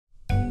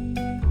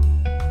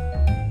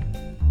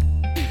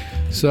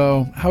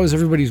So, how was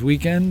everybody's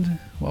weekend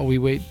while we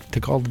wait to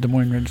call the Des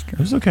Moines Register? It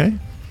was okay.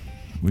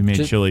 We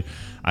made chili.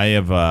 I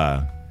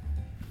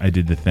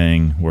did the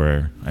thing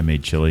where I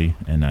made chili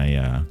and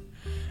I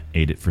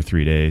ate it for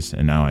 3 days,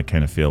 and now I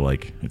kind of feel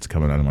like it's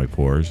coming out of my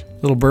pores.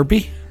 Little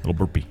burpee? Little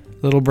burpy.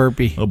 Little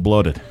burpee. Little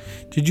bloated.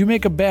 Did you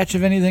make a batch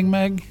of anything,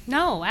 Meg?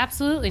 No,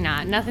 absolutely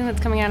not. Nothing that's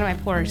coming out of my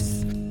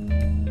pores.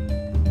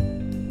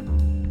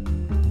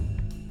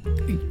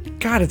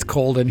 God, it's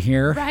cold in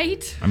here.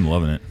 Right? I'm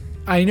loving it.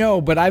 I know,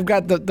 but I've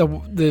got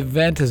the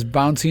vent is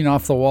bouncing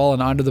off the wall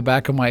and onto the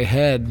back of my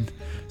head.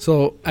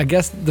 So I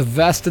guess the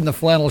vest and the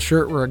flannel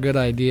shirt were a good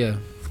idea.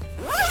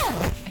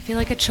 I feel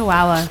like a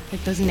chihuahua,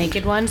 like those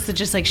naked ones that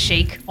just like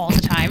shake all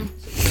the time.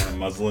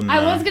 Muslin.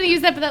 I was going to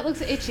use that, but that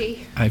looks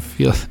itchy. I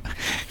feel...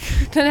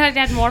 Then I'd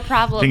had more I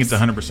problems. think it's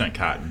 100%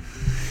 cotton.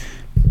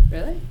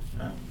 Really?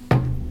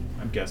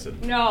 I'm guessing.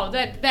 No,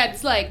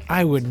 that's like...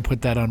 I wouldn't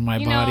put that on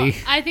my body.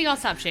 I think I'll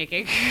stop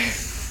shaking.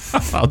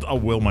 I'll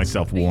will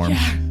myself warm.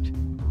 Yeah.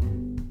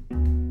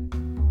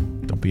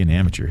 Don't be an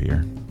amateur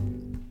here.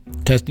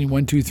 Testing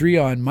 1, 2, 3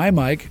 on my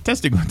mic.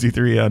 Testing 1, 2,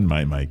 3 on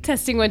my mic.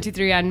 Testing 1, 2,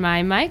 3 on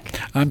my mic.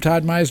 I'm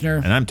Todd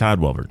Meisner. And I'm Todd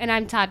Welbert. And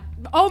I'm Todd...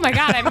 Oh my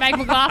God, I'm Meg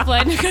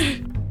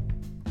McLaughlin.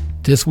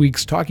 This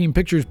week's Talking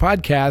Pictures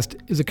podcast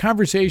is a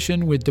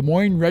conversation with Des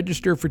Moines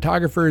Register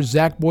photographers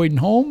Zach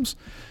Boyden-Holmes,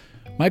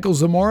 Michael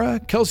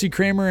Zamora, Kelsey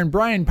Kramer, and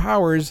Brian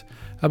Powers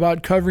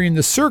about covering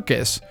the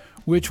circus,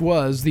 which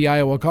was the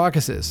Iowa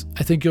caucuses.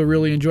 I think you'll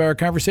really enjoy our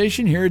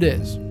conversation. Here it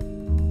is.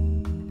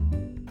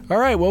 All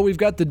right, well, we've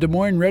got the Des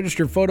Moines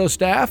Register photo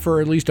staff, or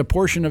at least a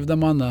portion of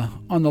them on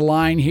the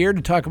line here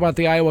to talk about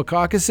the Iowa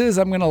caucuses.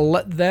 I'm going to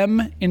let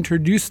them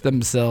introduce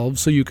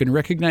themselves so you can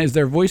recognize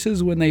their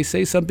voices when they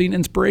say something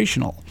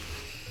inspirational.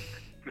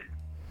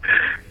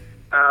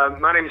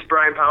 My name is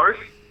Brian Powers.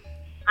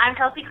 I'm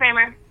Kelsey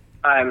Kramer.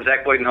 I'm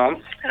Zach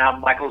Boyden-Holmes. And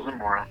I'm Michael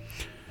Zamora.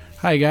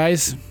 Hi,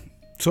 guys.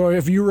 So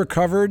have you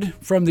recovered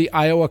from the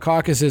Iowa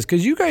caucuses?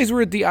 Because you guys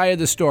were at the eye of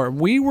the storm.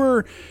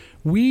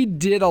 We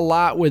did a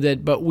lot with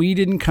it, but we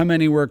didn't come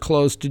anywhere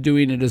close to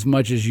doing it as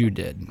much as you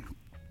did.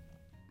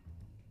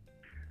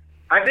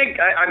 I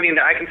think,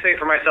 I can say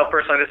for myself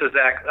personally, this is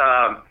Zach.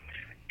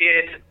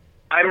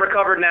 I'm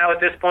recovered now at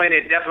this point.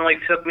 It definitely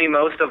took me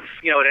most of,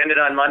 it ended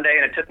on Monday,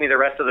 and it took me the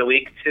rest of the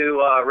week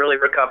to really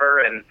recover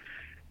and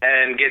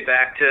get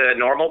back to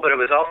normal. But it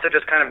was also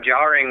just kind of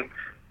jarring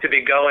to be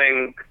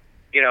going,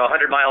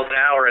 100 miles an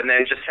hour and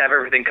then just have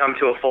everything come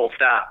to a full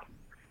stop.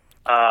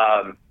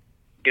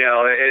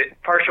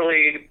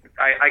 Partially,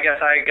 I guess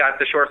I got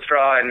the short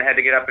straw and had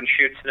to get up and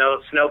shoot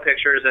snow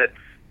pictures at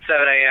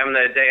 7 a.m.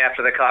 the day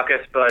after the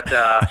caucus. But,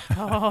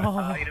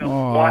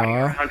 walking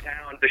around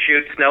town to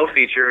shoot snow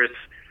features,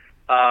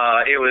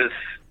 it was,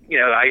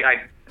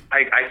 I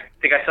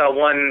think I saw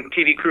one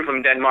TV crew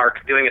from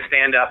Denmark doing a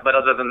stand-up, but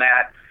other than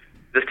that,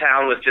 this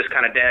town was just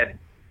kind of dead.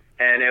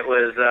 And it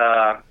was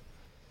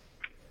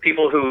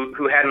people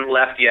who hadn't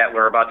left yet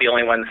were about the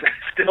only ones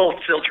still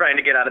trying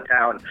to get out of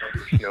town.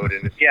 Snowed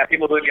in. Yeah,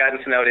 people who had gotten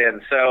snowed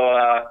in.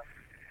 So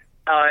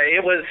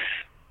it was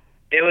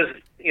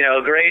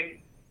a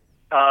great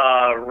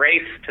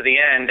race to the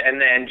end, and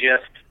then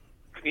just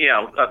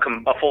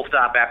a full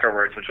stop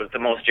afterwards, which was the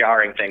most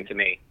jarring thing to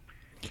me.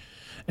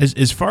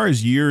 As far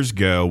as years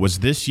go, was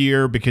this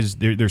year, because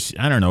there's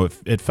I don't know,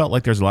 it felt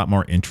like there's a lot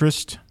more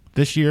interest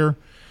this year.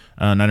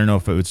 And I don't know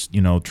if it was,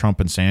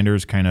 Trump and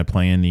Sanders kind of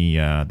playing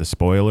the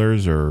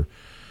spoilers, or,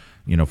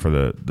 for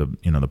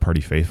the party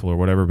faithful or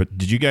whatever. But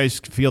did you guys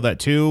feel that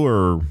too,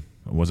 or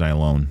was I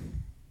alone?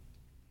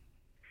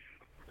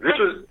 This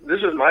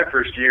was my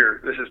first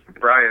year. This is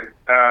Brian.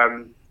 So I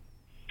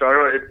don't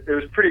know. It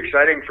was pretty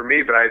exciting for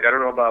me, but I don't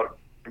know about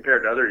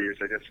compared to other years.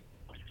 I guess.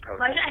 Well,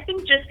 I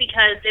think just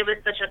because it was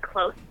such a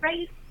close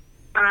race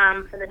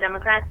for the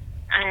Democrats,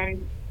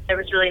 and there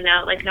was really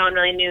no one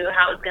really knew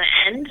how it was going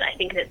to end. I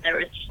think that there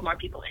was just more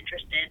people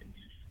interested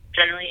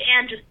generally,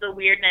 and just the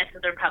weirdness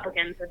of the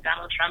Republicans with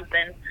Donald Trump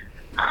and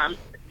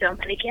so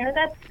many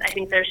candidates. I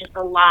think there's just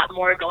a lot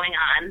more going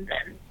on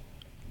than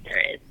there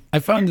is. I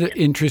found it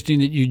interesting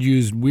that you'd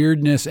used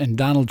weirdness and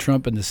Donald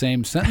Trump in the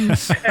same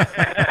sentence.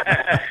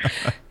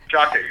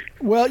 Shocking.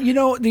 Well,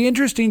 the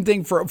interesting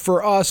thing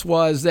for us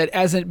was that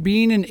as it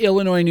being an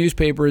Illinois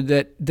newspaper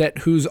that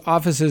whose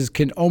offices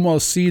can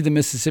almost see the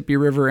Mississippi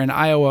River in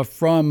Iowa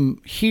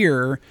from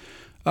here,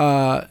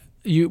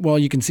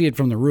 you can see it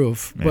from the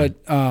roof, yeah.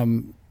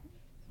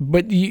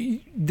 but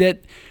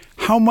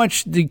how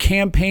much the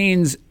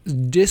campaign's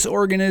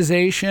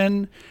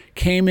disorganization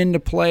came into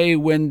play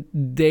when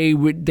they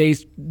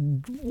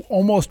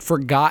almost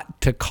forgot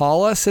to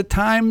call us at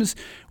times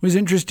was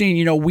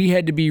interesting. We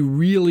had to be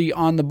really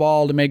on the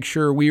ball to make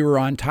sure we were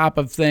on top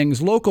of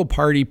things. Local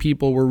party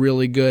people were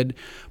really good,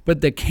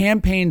 but the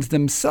campaigns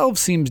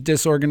themselves seemed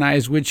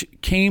disorganized, which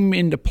came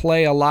into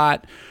play a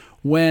lot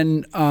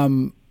when,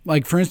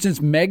 for instance,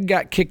 Meg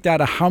got kicked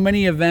out of how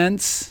many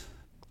events?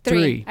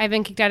 3. I've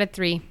been kicked out of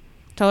 3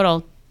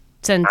 total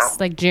since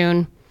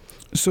June.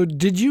 So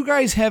did you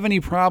guys have any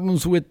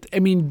problems with, I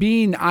mean,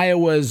 being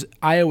Iowa's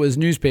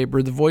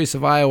newspaper, the Voice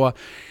of Iowa,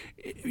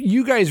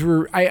 you guys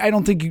were, I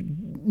don't think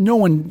no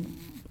one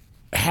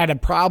had a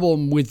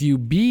problem with you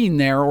being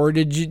there, or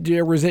did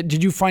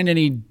you find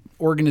any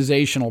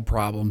organizational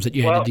problems that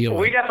you had to deal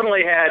with? We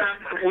definitely had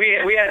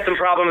we had some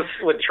problems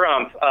with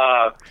Trump.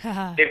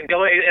 It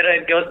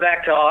goes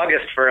back to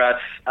August for us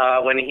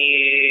when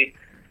he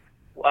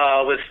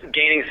was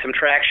gaining some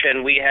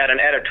traction. We had an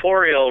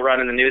editorial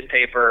run in the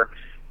newspaper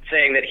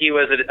saying that he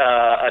was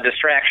a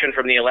distraction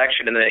from the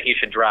election and that he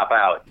should drop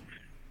out.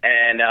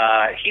 And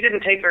he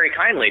didn't take very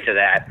kindly to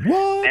that.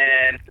 What?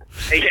 And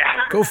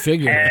yeah, go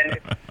figure.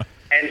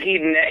 And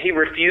he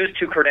refused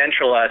to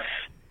credential us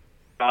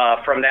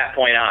from that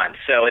point on.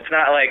 So it's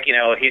not like,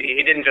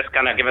 he didn't just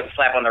kind of give us a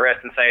slap on the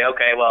wrist and say,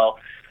 okay, well,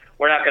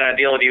 we're not going to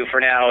deal with you for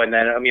now, and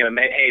then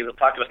hey, we'll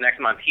talk to us next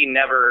month. They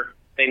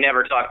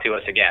never talked to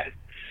us again.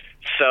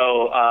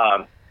 So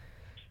I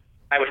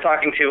was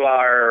talking to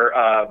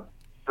our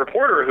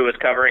reporter who was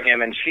covering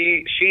him, and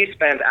she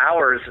spent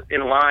hours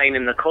in line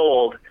in the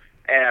cold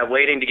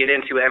waiting to get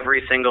into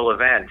every single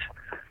event.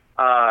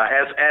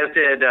 As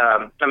did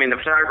the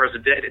photographers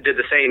did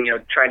the same,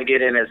 trying to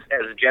get in as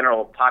a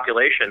general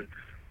population.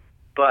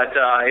 But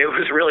it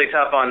was really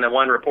tough on the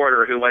one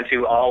reporter who went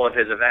to all of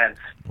his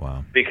events.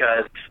 Wow.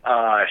 Because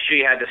she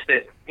had to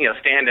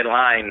stand in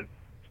line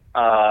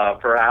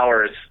for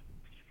hours,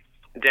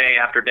 day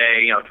after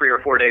day, 3 or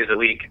 4 days a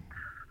week,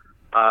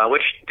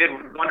 which did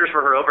wonders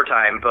for her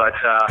overtime. But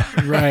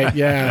right,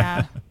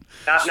 yeah.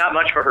 Not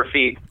much for her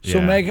feet. So,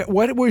 Yeah. Meg,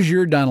 what was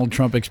your Donald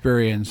Trump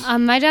experience?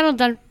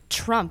 My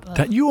Trump.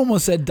 You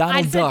almost said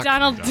Donald Duck.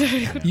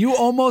 You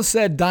almost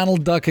said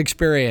Donald Duck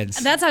experience.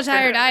 That's how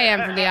tired I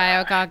am from the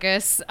Iowa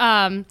caucus.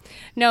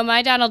 No,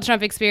 my Donald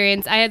Trump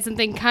experience, I had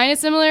something kind of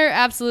similar.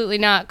 Absolutely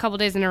not a couple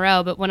days in a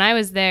row. But when I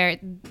was there,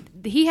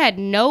 he had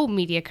no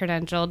media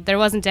credentialed. There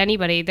wasn't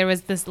anybody. There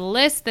was this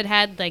list that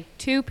had like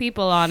 2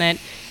 people on it.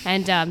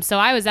 And so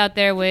I was out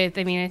there with,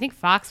 I think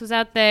Fox was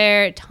out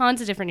there,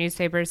 tons of different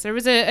newspapers. There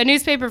was a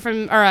newspaper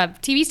or a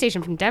TV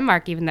station from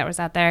Denmark even that was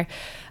out there.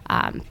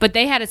 But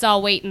they had us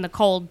all wait in the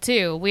cold,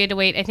 too. We had to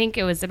wait, I think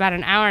it was about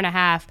an hour and a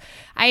half.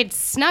 I had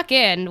snuck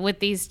in with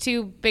these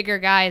 2 bigger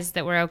guys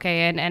that were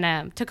okay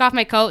and took off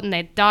my coat, and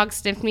they dog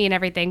sniffed me and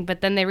everything.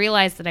 But then they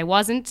realized that I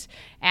wasn't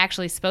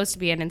actually supposed to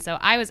be in. And so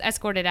I was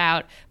escorted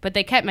out. But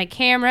they kept my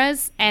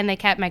cameras, and they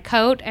kept my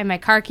coat and my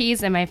car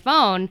keys and my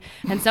phone.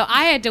 And so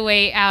I had to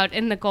wait out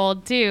in the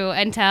cold, too,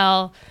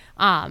 until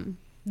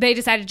they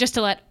decided just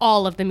to let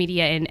all of the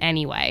media in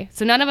anyway.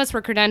 So none of us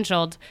were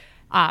credentialed.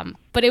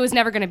 But it was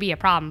never going to be a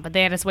problem. But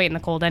they had us wait in the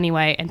cold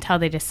anyway until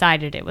they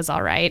decided it was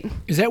all right.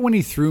 Is that when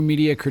he threw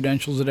media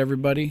credentials at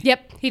everybody?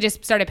 Yep. He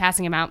just started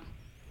passing them out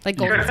like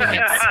golden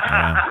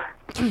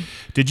tickets.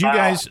 Did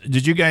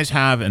you guys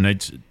have, and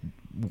it's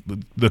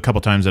the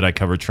couple times that I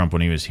covered Trump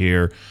when he was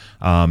here,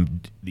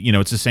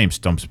 it's the same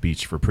stump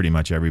speech for pretty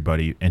much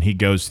everybody. And he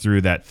goes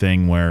through that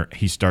thing where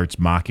he starts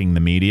mocking the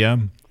media.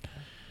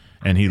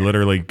 And he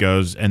literally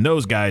goes, and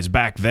those guys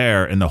back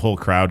there, and the whole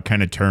crowd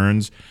kind of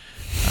turns.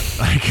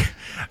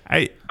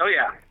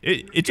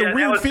 It's a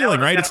weird feeling,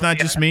 right? It's not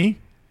just me.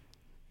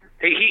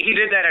 He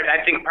did that at,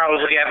 I think,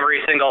 probably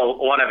every single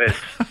one of his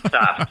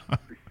stops.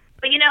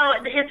 But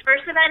his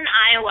first event in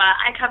Iowa,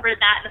 I covered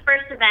that. The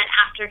first event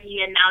after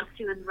he announced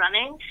he was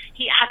running,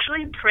 he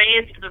actually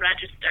praised the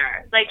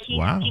Register.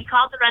 He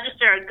called the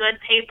Register a good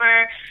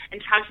paper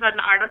and talked about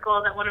an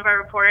article that one of our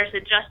reporters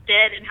had just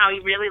did and how he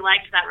really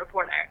liked that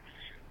reporter.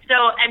 So,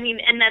 and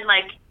then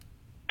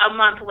a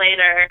month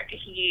later,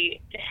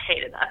 he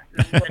hated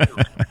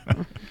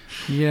us.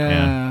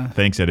 Yeah.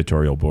 Thanks,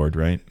 editorial board,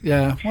 right?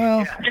 Yeah.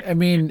 Well,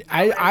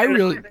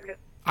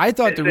 I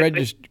thought the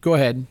Register. Go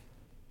ahead.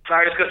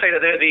 I was just going to say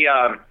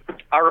that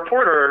our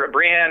reporter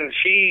Brianne,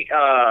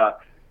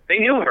 they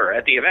knew her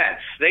at the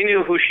events. They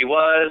knew who she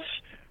was,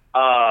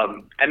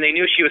 and they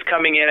knew she was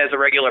coming in as a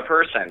regular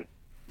person.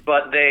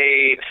 But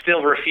they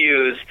still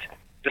refused,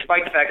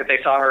 despite the fact that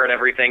they saw her at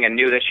everything and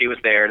knew that she was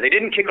there. They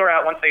didn't kick her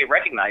out once they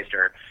recognized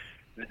her,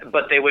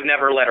 but they would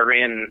never let her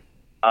in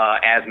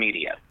as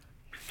media.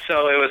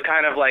 So it was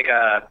kind of like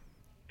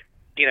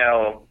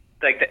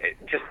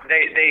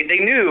they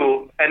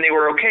knew and they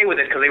were okay with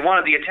it because they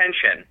wanted the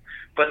attention,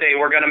 but they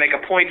were going to make a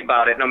point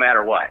about it no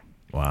matter what.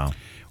 Wow.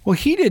 Well,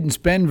 he didn't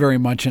spend very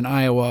much in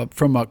Iowa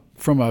from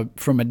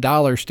a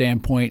dollar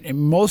standpoint. And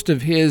most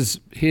of his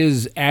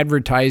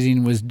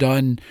advertising was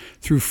done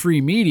through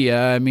free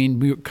media.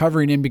 We were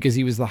covering him because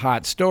he was the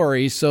hot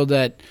story, so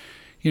that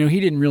he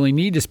didn't really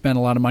need to spend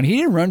a lot of money. He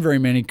didn't run very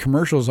many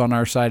commercials on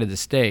our side of the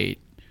state.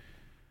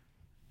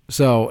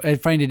 So I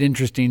find it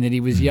interesting that he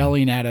was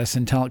yelling at us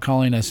and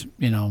calling us,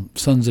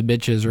 sons of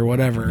bitches or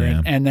whatever,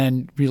 and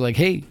then be like,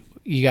 "Hey,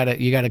 you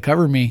gotta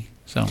cover me."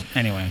 So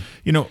anyway,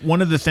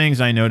 one of the things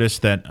I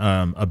noticed that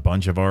a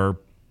bunch of our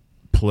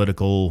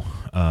political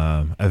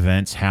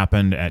events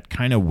happened at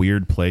kind of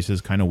weird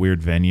places, kind of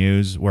weird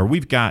venues, where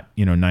we've got,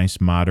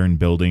 nice modern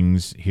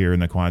buildings here in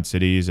the Quad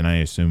Cities, and I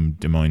assume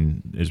Des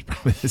Moines is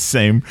probably the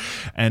same.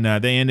 And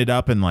they ended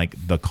up in like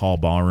the Call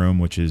Ballroom,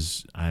 which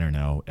is, I don't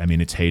know, I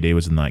mean, its heyday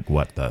was in like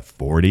the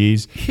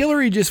 40s.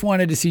 Hillary just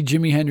wanted to see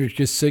Jimi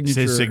Hendrix's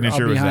signature. His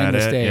signature was behind at the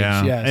it, stage.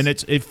 yeah. Yes. And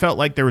it felt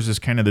like there was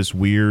this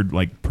weird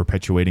like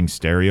perpetuating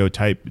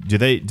stereotype. Did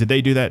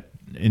they do that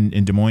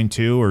in Des Moines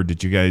too, or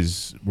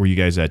were you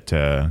guys at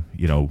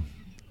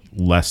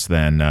less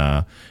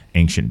than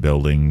ancient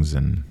buildings?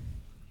 And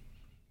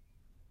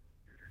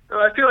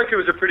I feel like it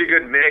was a pretty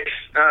good mix.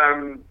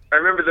 I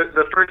remember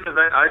the first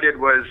event I did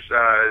was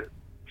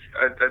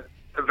an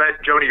event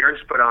Joni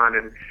Ernst put on,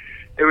 and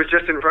it was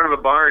just in front of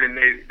a barn, and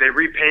they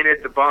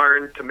repainted the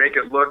barn to make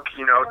it look,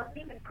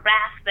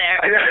 grass there.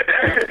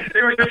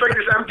 It was just like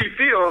this empty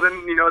field,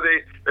 and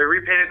they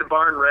repainted the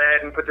barn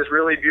red and put this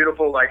really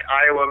beautiful like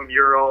Iowa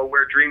mural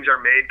where dreams are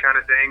made kind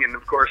of thing, and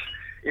of course,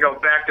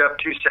 backed up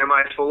 2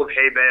 semis full of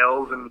hay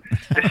bales and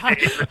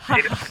the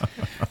state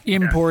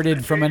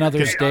imported from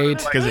another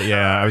state.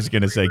 I was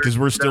gonna say because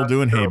we're still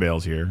doing hay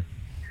bales here.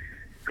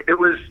 It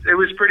was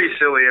pretty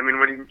silly. I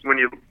mean, when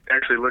you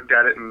actually looked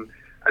at it, and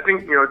I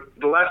think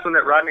the last one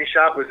that Rodney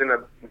shot was in a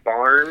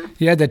barn.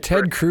 Yeah, the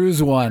Ted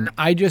Cruz one.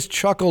 I just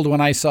chuckled when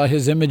I saw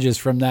his images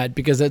from that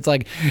because it's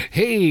like,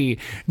 hey,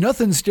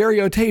 nothing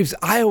stereotypes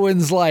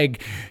Iowans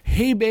like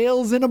hay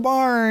bales in a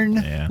barn.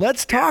 Yeah.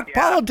 Let's talk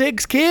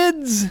politics,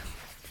 kids.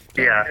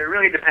 Yeah, it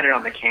really depended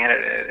on the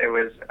candidate. It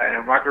was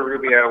Marco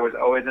Rubio was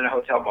always in a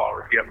hotel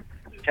ballroom. Yep.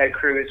 Ted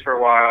Cruz for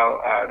a while,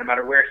 no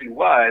matter where he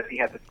was, he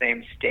had the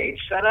same stage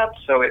setup,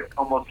 so it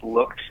almost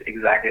looked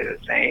exactly the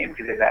same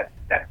because of that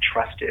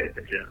trusted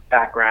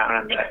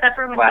background and except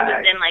for when flag, he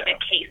was in like a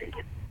case.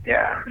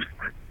 Yeah.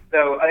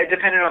 So it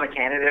depended on the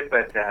candidate,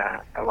 but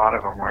a lot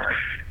of them were.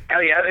 Oh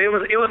yeah, it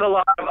was a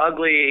lot of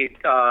ugly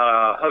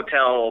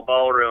hotel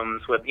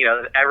ballrooms with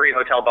every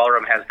hotel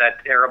ballroom has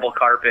that terrible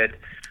carpet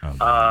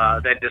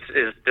that just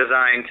is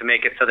designed to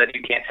make it so that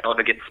you can't tell if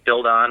it gets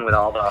spilled on with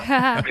all the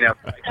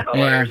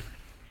colors.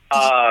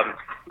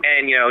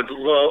 And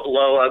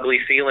low ugly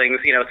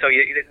ceilings, so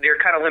they're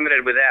kind of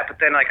limited with that. But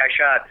then like I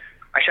shot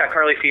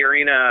Carly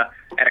Fiorina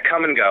at a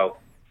come and go,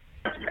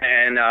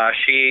 and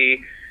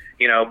she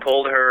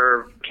pulled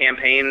her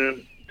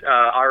campaign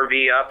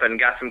RV up and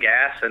got some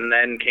gas, and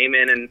then came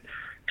in and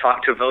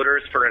talked to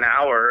voters for an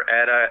hour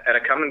at a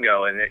come and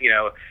go, and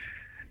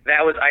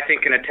that was, I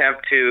think, an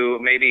attempt to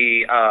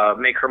maybe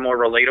make her more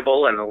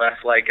relatable and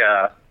less like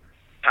a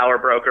power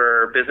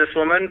broker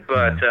businesswoman.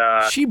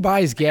 But she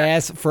buys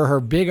gas for her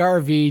big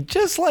RV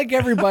just like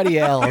everybody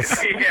else.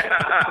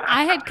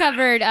 I had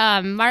covered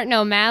Martin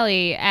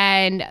O'Malley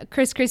and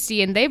Chris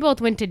Christie, and they both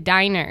went to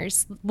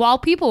diners while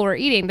people were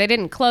eating. They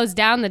didn't close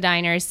down the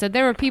diners, so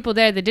there were people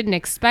there that didn't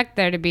expect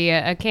there to be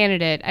a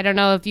candidate. I don't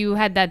know if you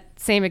had that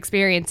same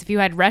experience, if you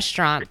had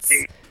restaurants.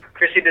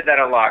 Chrissy did that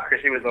a lot.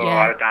 Chrissy was at a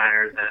lot of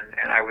diners,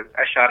 and I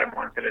shot him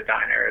once at a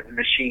diner, the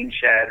Machine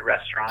Shed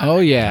restaurant. Oh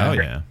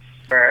yeah.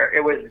 Where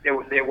it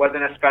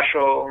wasn't a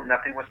special,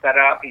 nothing was set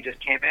up. He just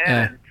came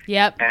in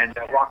and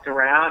walked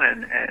around,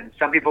 and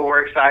some people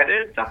were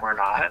excited, some were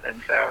not,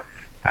 and so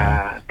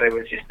but it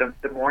was just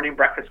the morning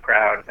breakfast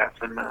crowd. That's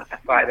when I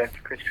applied that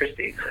to Chris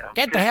Christie. So.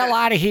 Get the hell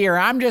out of here!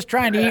 I'm just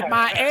trying to eat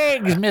my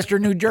eggs, Mr.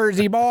 New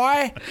Jersey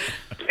boy.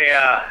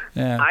 Yeah.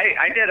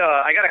 I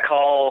got a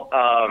call.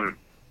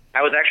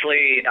 I was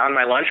actually on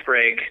my lunch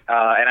break,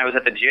 and I was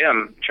at the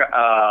gym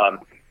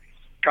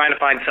trying to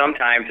find some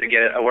time to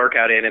get a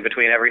workout in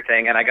between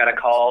everything, and I got a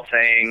call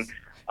saying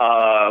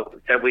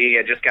that we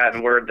had just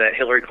gotten word that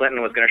Hillary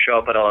Clinton was going to show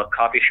up at a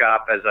coffee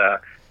shop as a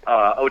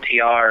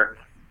OTR,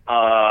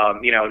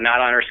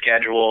 not on her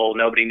schedule.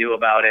 Nobody knew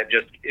about it.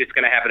 Just, it's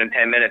going to happen in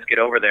 10 minutes. Get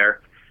over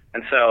there.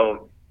 And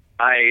so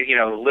I,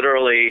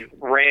 literally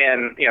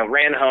ran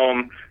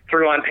home,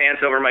 threw on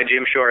pants over my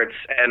gym shorts,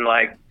 and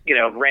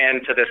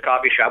ran to this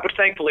coffee shop, which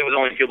thankfully was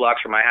only a few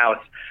blocks from my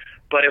house.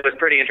 But it was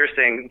pretty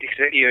interesting.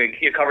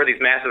 You cover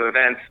these massive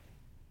events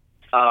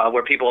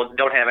where people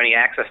don't have any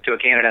access to a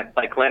candidate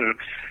like Clinton,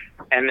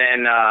 and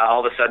then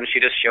all of a sudden she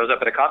just shows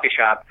up at a coffee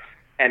shop,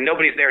 and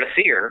nobody's there to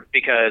see her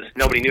because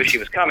nobody knew she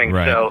was coming.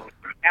 Right. So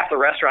half the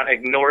restaurant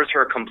ignores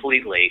her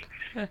completely,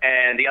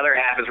 and the other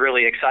half is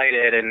really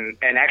excited and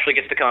actually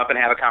gets to come up and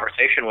have a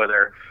conversation with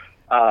her.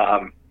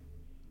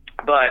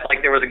 But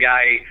there was a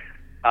guy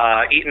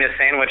eating his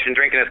sandwich and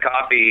drinking his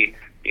coffee,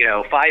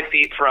 5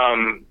 feet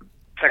from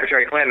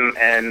Secretary Clinton,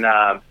 and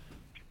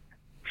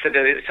said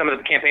that some of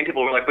the campaign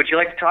people were like, "Would you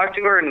like to talk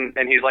to her?" And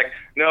he's like,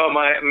 "No,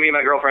 me and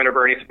my girlfriend are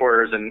Bernie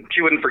supporters, and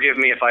she wouldn't forgive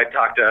me if I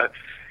talked to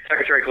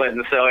Secretary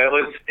Clinton." So it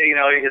was,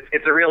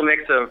 it's a real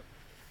mix of,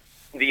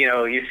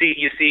 you see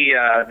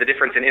the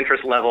difference in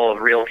interest level of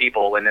real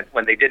people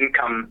when they didn't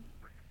come,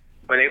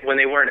 when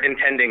they weren't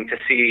intending to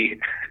see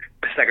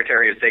the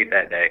Secretary of State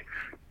that day.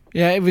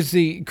 Yeah, it was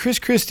Chris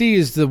Christie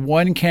is the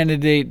one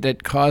candidate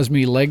that caused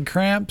me leg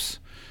cramps.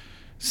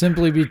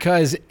 simply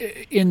because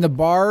in the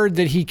bar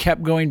that he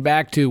kept going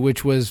back to,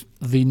 which was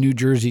the New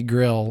Jersey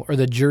Grill or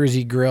the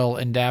Jersey Grill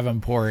in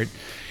Davenport,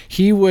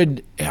 he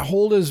would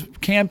hold his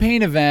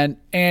campaign event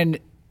and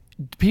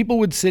people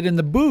would sit in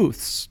the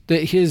booths.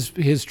 That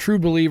his true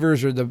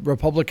believers or the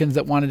Republicans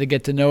that wanted to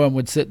get to know him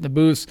would sit in the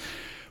booths.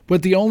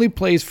 But the only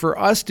place for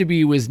us to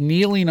be was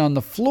kneeling on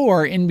the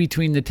floor in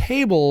between the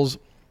tables.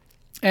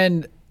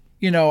 And,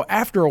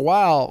 after a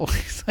while,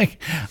 it's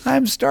like,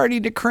 I'm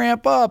starting to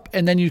cramp up.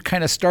 And then you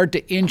kind of start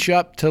to inch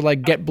up to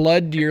like get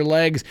blood to your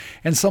legs.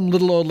 And some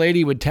little old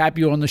lady would tap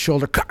you on the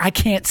shoulder. I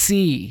can't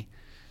see.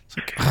 It's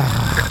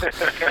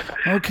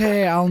like,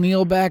 okay, I'll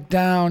kneel back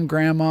down,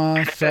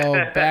 Grandma. So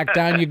back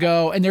down you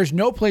go. And there's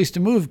no place to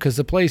move because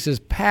the place is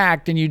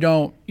packed and you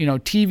don't,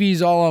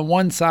 TV's all on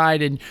one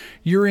side and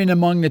you're in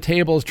among the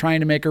tables trying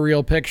to make a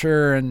real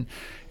picture. And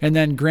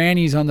then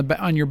Granny's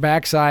on your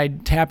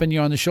backside tapping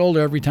you on the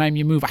shoulder every time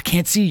you move. I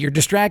can't see. You're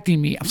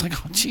distracting me. I was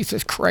like, oh,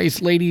 Jesus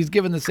Christ, ladies,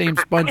 giving the same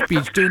sponge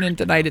beach. Tune in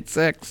tonight at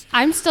 6.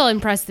 I'm still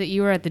impressed that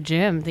you were at the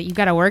gym, that you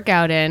got a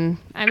workout in.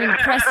 I'm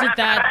impressed with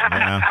that.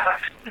 Yeah.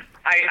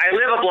 I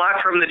live a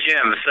block from the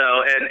gym,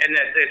 so and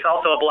it's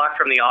also a block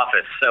from the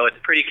office, so it's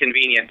pretty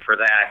convenient for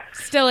that.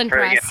 Still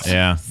impressed.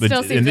 Yeah.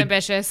 Still seems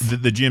ambitious.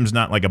 The gym's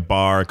not like a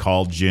bar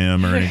called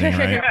gym or anything,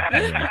 right?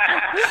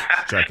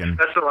 Checking.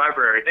 That's the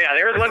library. Yeah,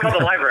 there's one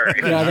called the library.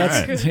 Yeah,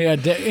 that's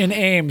in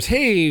Ames.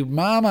 Hey,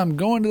 Mom, I'm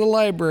going to the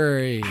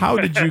library. How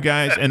did you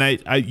guys? And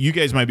you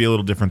guys might be a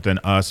little different than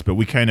us, but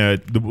we kind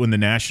of when the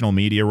national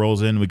media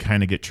rolls in, we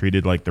kind of get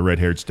treated like the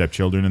red-haired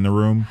stepchildren in the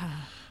room.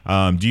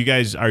 Do you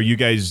guys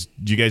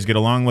get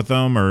along with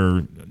them,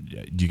 or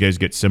do you guys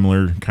get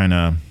similar kind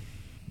of,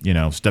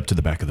 step to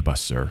the back of the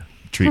bus, sir,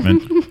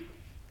 treatment?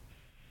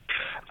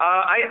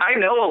 I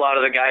know a lot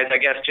of the guys, I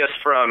guess, just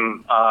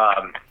from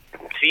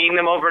seeing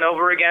them over and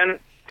over again.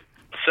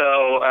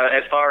 So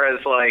as far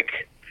as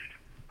like,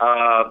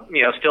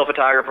 still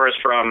photographers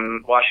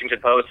from Washington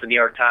Post and New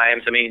York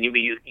Times, I mean,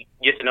 you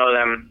get to know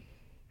them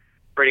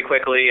pretty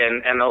quickly,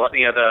 and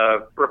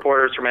the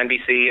reporters from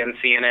NBC and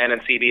CNN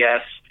and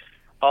CBS.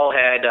 They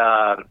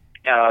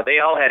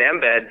all had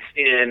embeds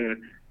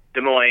in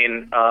Des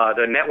Moines.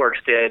 The networks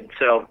did.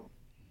 So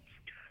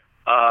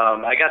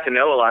I got to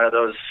know a lot of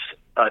those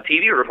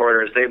TV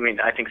reporters.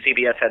 I think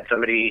CBS had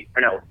somebody,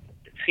 or no,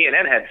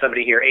 CNN had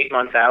somebody here 8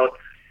 months out,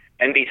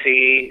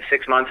 NBC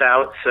 6 months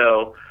out.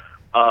 So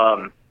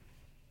I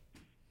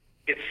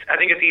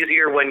think it's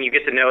easier when you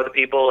get to know the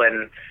people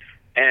and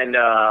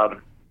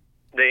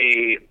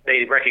they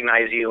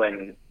recognize you,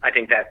 and I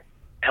think that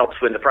helps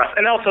with the process.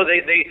 And also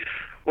they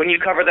when you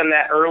cover them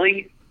that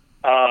early,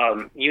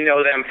 you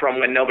know them from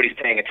when nobody's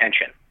paying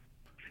attention.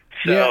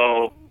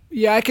 So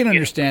yeah, I can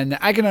understand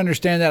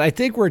that. I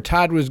think where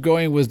Todd was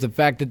going was the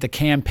fact that the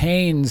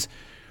campaigns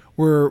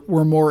were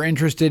more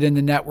interested in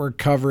the network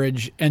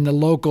coverage, and the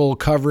local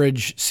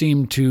coverage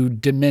seemed to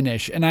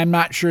diminish. And I'm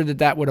not sure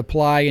that would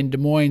apply in Des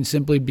Moines,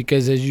 simply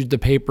because as the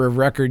paper of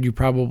record, you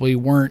probably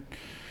weren't,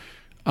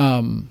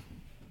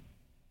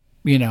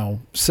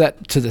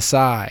 set to the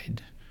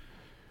side.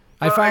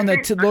 I found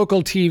that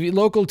local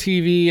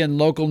TV and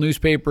local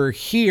newspaper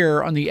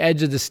here on the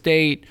edge of the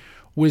state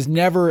was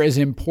never as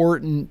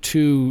important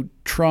to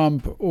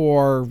Trump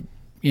or,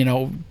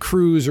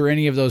 Cruz or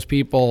any of those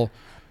people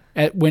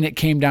when it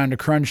came down to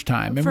crunch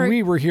time. And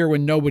we were here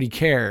when nobody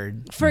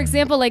cared. For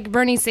example, like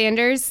Bernie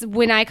Sanders,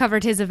 when I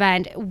covered his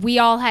event, we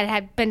all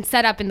had been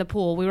set up in the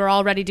pool. We were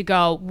all ready to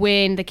go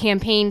when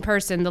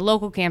the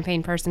local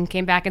campaign person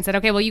came back and said,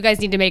 okay, well, you guys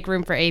need to make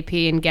room for AP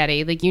and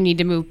Getty. Like, you need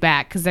to move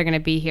back because they're going to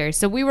be here.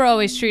 So we were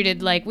always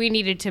treated like we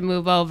needed to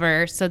move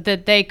over so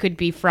that they could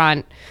be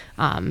front.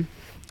 It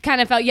kind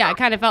of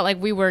felt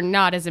like we were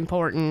not as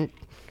important.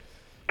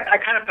 I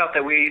kind of felt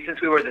that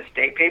since we were the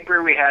state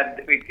paper, it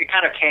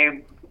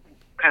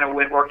kind of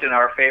worked in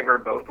our favor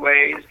both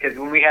ways, because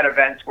when we had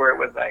events where it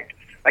was like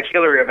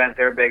Hillary events,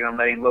 they were big on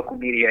letting local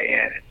media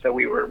in, so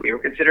we were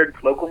considered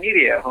local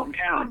media,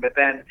 hometown. But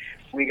then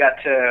we got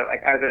to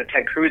I was at a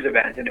Ted Cruz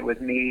event, and it was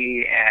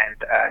me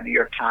and New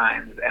York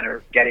Times and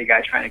a Getty guy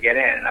trying to get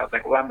in, and I was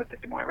like, well, I'm with the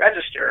Des Moines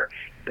Register,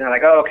 and they're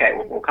like, oh, okay,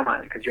 well come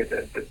on, because you're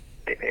the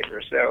state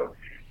paper. So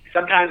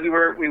sometimes we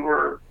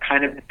were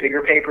kind of the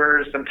bigger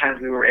papers.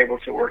 Sometimes we were able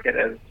to work it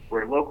as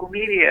we're local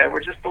media.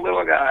 We're just the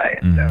little guy.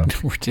 And so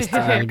we're just the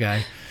little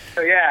guy.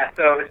 So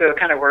it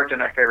kind of worked in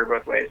our favor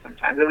both ways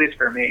sometimes, at least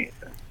for me.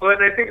 So. Well,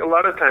 and I think a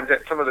lot of times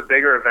at some of the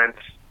bigger events,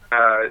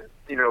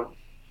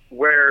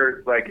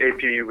 where like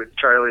AP with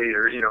Charlie,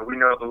 or we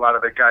know a lot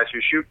of the guys who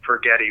shoot for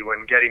Getty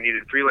when Getty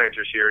needed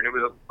freelancers here, and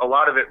a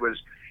lot of it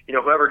was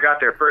whoever got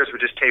there first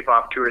would just tape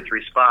off 2 or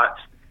 3 spots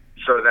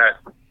so that.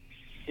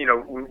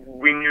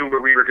 We knew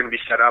where we were going to be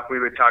set up. We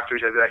would talk to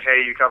each other like,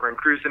 hey, you covering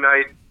Cruz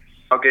tonight?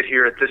 I'll get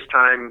here at this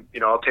time.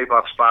 I'll tape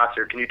off spots,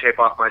 or can you tape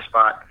off my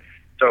spot?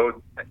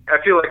 So I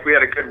feel like we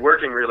had a good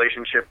working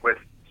relationship with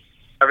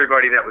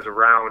everybody that was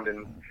around.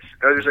 And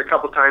there's a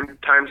couple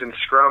times in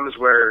scrums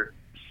where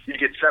you'd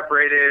get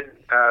separated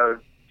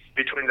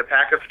between the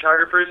pack of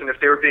photographers, and if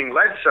they were being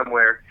led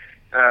somewhere,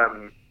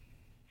 everyone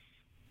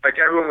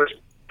was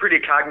pretty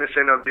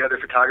cognizant of the other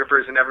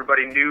photographers, and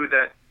everybody knew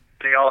that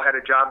they all had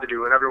a job to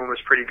do, and everyone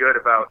was pretty good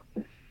about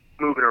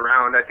moving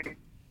around. I think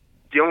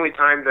the only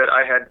time that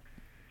I had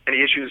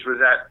any issues was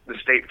at the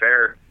state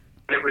fair.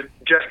 It was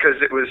just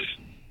because it was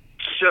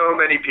so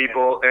many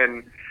people,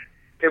 and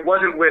it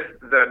wasn't with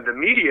the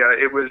media,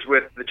 it was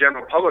with the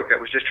general public that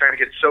was just trying to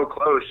get so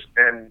close,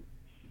 and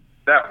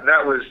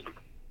that was...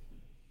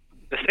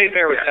 The state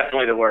fair was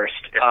definitely the worst.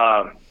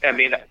 I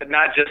mean,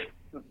 not just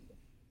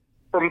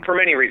for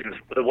many reasons.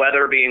 The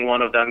weather being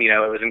one of them,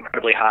 it was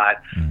incredibly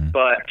hot,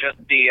 but just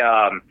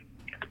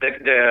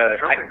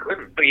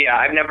but yeah,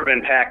 I've never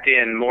been packed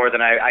in more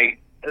than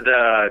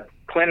the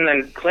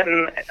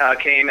Clinton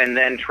came, and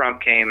then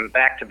Trump came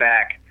back to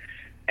back,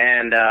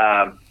 and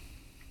I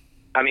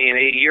mean,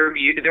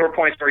 there were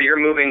points where you're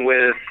moving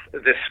with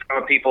this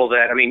scrum of people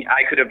that, I mean,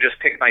 I could have just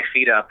picked my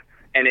feet up,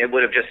 and I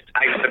would have just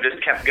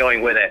kept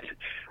going with it.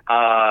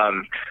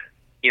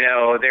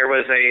 There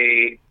was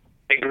a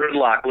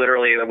gridlock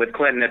literally with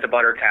Clinton at the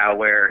Butter Cow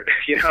where,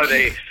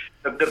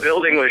 the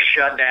building was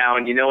shut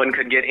down. No one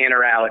could get in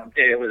or out.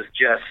 It was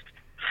just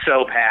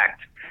so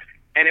packed,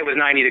 and it was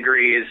 90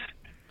 degrees.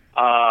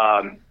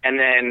 And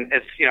then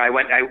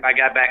I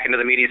got back into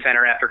the media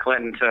center after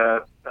Clinton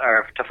to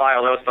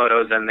file those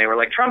photos, and they were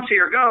like, "Trump's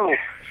here, go!"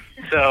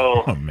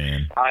 So, oh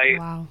man,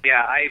 I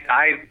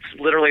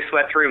literally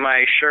sweat through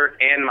my shirt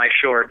and my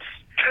shorts.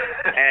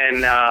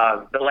 And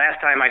the last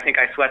time I think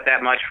I sweat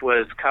that much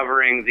was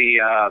covering the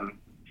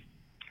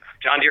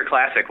John Deere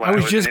Classic. I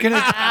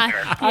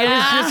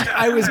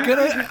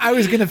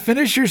was gonna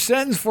finish your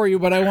sentence for you,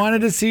 but I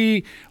wanted to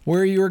see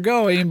where you were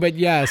going. But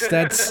yes,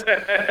 that's.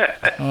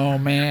 Oh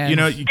man.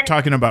 You're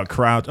talking about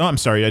crowds. Oh, I'm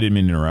sorry, I didn't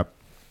mean to interrupt.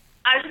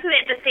 I was just going to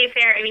say, at the state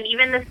fair, I mean,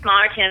 even the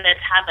smaller candidates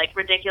had,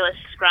 ridiculous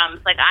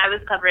scrums. I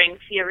was covering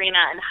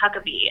Fiorina and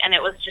Huckabee, and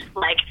it was just,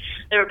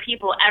 there were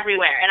people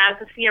everywhere. And I was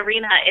with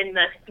Fiorina in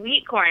the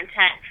sweet corn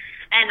tent,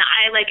 and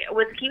I,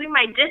 was keeping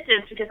my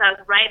distance because I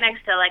was right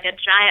next to, a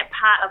giant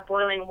pot of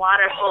boiling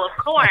water full of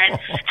corn.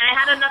 And I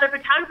had another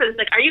photographer who was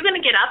like, "Are you going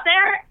to get up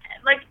there?"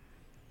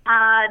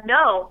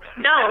 No,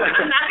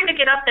 I'm not going to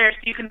get up there so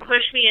you can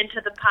push me into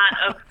the pot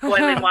of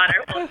boiling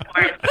water full of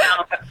corn.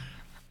 So.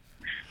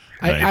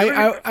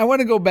 I want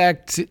to go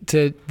back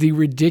to the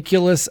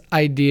ridiculous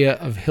idea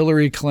of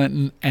Hillary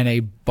Clinton and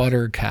a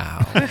butter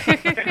cow.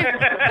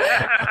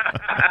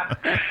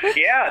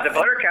 Yeah, the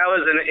butter cow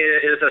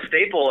is a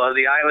staple of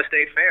the Iowa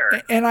State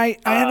Fair, and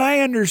I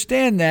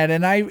understand that,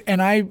 and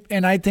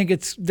I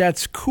think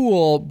that's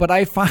cool, but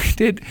I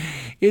find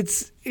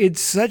it's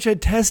such a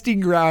testing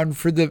ground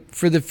for the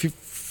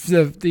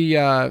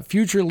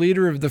future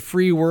leader of the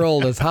free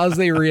world as how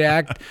they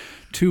react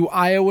to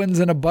Iowans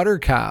and a butter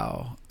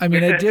cow. I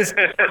mean, and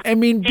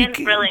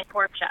grilling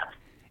pork chops.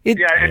 And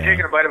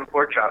taking a bite of a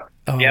pork chop.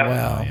 Oh, yeah.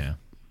 Wow. Yeah.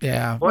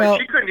 Yeah. Well,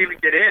 she couldn't even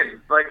get in.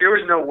 There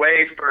was no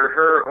way for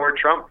her or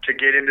Trump to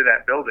get into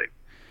that building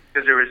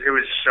because it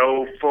was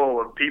so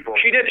full of people.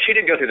 She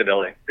did go through the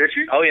building. Did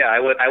she? Oh yeah, I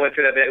went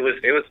through that. It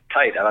was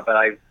tight, but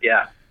I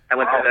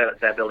went through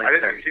that building.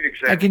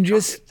 I can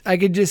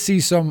just see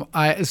some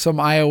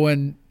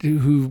Iowan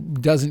who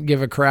doesn't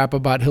give a crap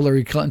about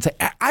Hillary Clinton say,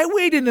 "I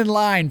waited in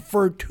line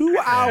for 2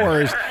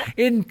 hours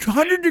in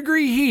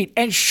 100-degree heat,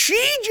 and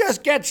she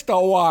just gets to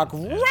walk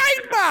right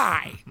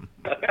by."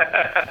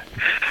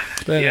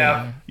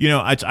 Yeah.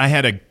 I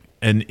had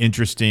an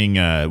interesting.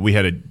 We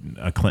had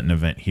a Clinton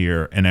event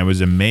here, and I was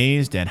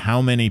amazed at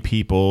how many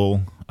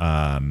people.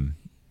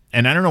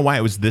 And I don't know why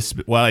it was this.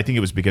 Well, I think it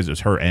was because it was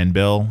her and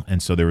Bill,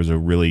 and so there was a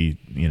really,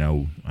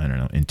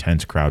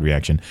 intense crowd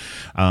reaction.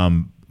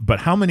 But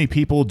how many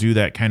people do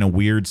that kind of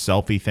weird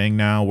selfie thing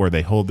now, where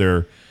they hold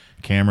their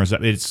cameras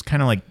up? It's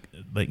kind of like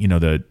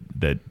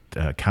the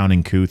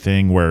counting coup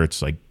thing, where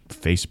it's like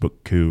Facebook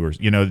coup, or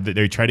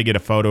they try to get a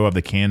photo of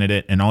the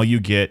candidate, and all you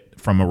get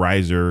from a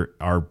riser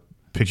are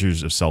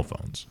pictures of cell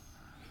phones.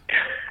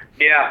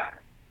 Yeah.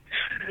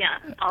 Yeah,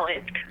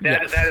 always.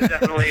 That is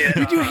definitely it.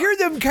 Did you hear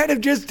them kind of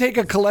just take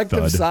a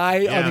collective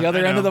sigh on the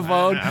other end of the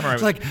phone?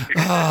 It's like,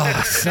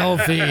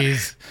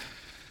 selfies.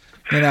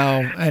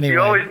 Anyway.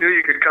 You always knew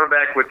you could come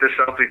back with the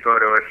selfie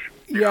photo.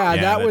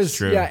 That was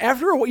true. Yeah.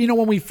 After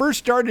when we first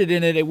started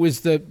in it, it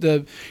was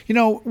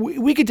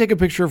we could take a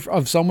picture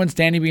of someone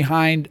standing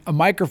behind a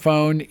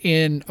microphone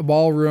in a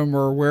ballroom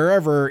or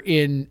wherever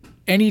in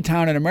any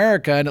town in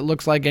America, and it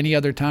looks like any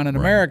other town in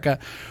America.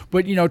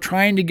 But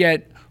trying to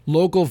get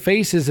local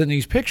faces in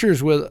these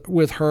pictures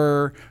with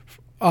her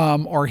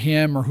or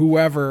him or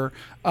whoever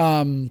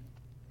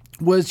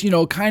was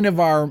kind of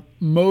our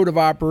mode of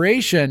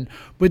operation.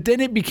 But then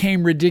it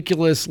became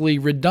ridiculously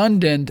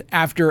redundant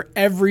after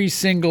every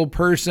single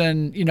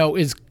person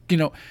is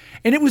and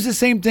it was the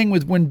same thing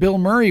with when Bill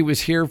Murray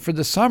was here for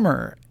the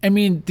summer. I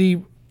mean,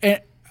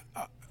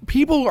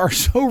 people are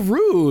so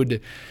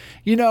rude.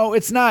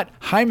 it's not,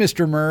 hi,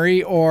 Mr.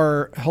 Murray,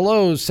 or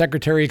hello,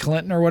 Secretary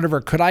Clinton, or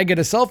whatever. Could I get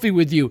a selfie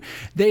with you?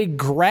 They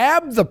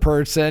grab the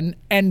person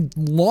and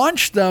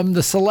launch them,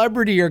 the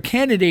celebrity or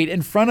candidate,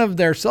 in front of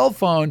their cell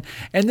phone.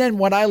 And then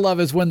what I love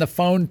is when the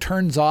phone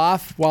turns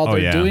off while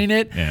they're doing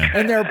it,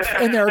 and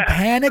they're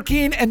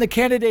panicking, and the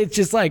candidate's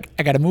just like,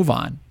 I got to move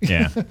on.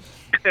 Yeah.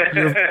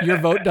 Your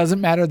vote doesn't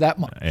matter that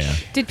much. Yeah.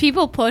 Did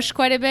people push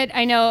quite a bit?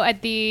 I know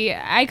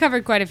I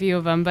covered quite a few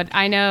of them, but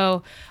I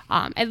know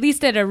at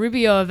least at a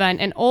Rubio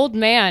event, an old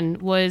man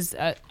was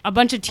a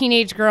bunch of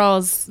teenage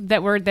girls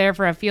that were there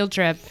for a field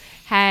trip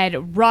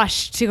had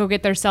rushed to go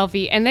get their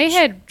selfie, and they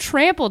had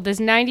trampled this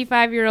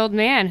 95-year-old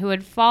man who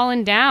had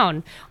fallen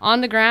down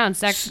on the ground.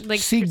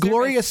 See,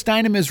 Gloria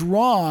Steinem is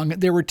wrong.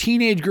 There were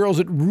teenage girls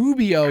at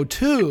Rubio,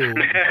 too.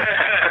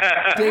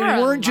 They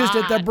weren't just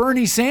at the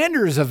Bernie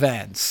Sanders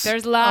events.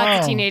 There's lots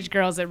of teenage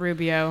girls at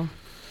Rubio.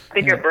 I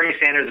think our Bernie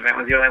Sanders event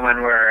was the only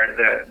one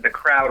where the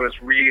crowd was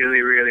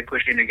really, really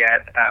pushing to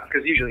get,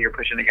 because usually you're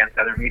pushing against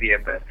other media,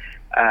 but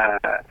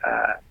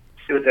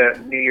it was a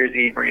New Year's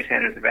Eve Bernie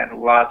Sanders event.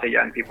 Lots of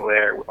young people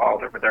there, all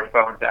with their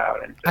phones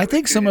out. And so I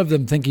think some of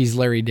them think he's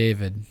Larry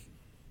David.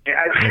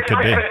 Yeah, It could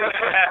be.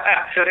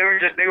 So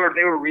they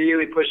were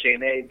really pushing.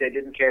 They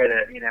didn't care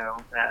that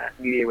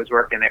media was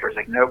working. They were just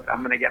like, nope, I'm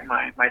going to get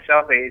my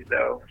selfies,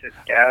 so just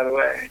get out of the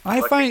way.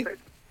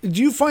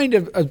 Do you find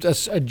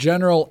a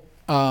general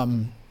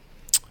among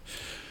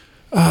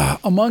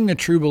the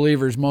true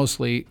believers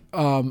mostly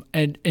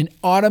an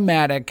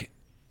automatic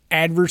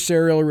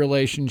adversarial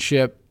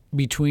relationship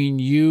between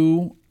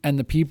you and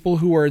the people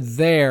who are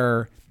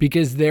there,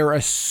 because they're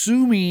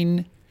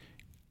assuming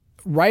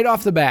right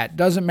off the bat,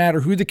 doesn't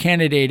matter who the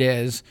candidate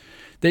is,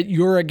 that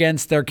you're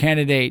against their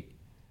candidate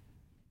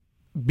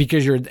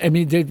because you're in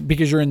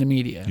the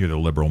media. You're the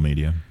liberal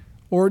media.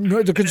 Or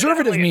the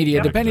conservative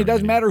media, depending. It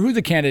doesn't matter who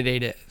the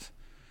candidate is.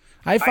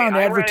 I ran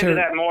into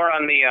that more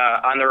on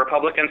the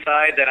Republican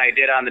side than I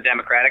did on the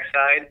Democratic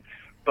side,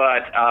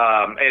 but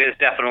it is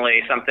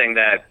definitely something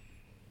that,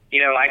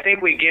 I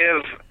think we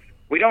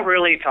don't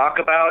really talk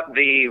about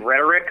the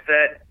rhetoric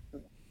that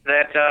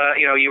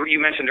you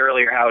mentioned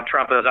earlier how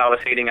Trump is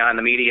always hating on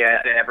the media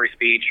at every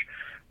speech.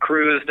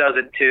 Cruz does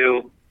it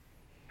too.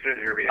 And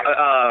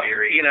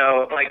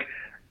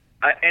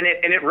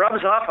it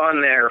rubs off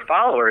on their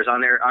followers,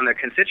 on their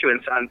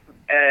constituents. And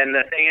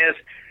the thing is,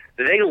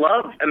 they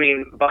love. I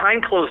mean,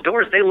 behind closed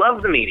doors, they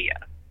love the media.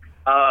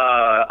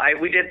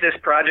 We did this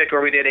project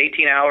where we did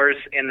 18 hours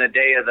in the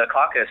day of the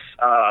caucus.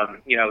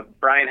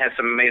 Brian has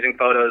some amazing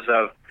photos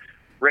of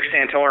Rick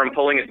Santorum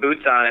pulling his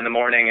boots on in the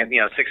morning at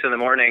 6 in the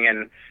morning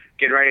and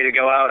getting ready to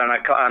go out on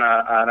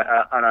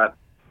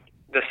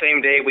the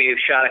same day. We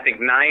shot, I think,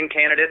 9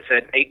 candidates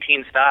at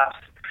 18 stops,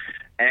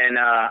 and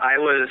I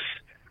was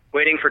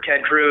waiting for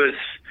Ted Cruz.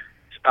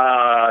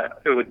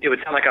 It would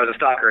sound like I was a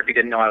stalker if he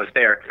didn't know I was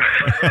there.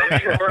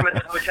 Waiting for him at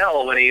the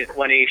hotel when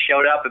he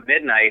showed up at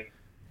midnight,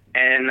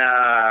 and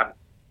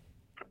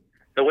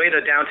the way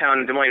the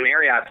downtown Des Moines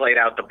Marriott's laid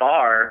out, the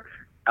bar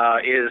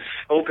is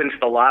open to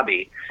the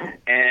lobby,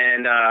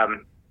 and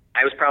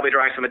I was probably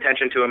drawing some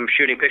attention to him,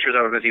 shooting pictures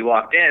of him as he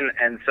walked in,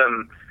 and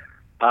some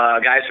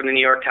guys from the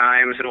New York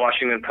Times and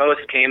Washington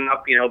Post came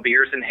up,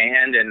 beers in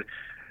hand, and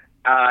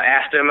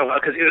asked him,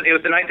 because it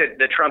was the night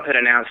that Trump had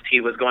announced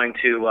he was going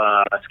to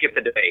skip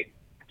the debate,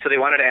 so they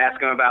wanted to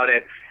ask him about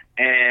it,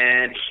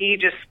 and he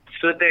just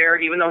stood there,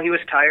 even though he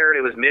was tired.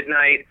 It was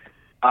midnight.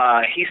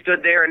 He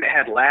stood there and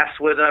had laughs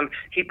with him.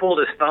 He pulled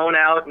his phone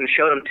out and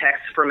showed him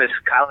texts from his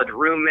college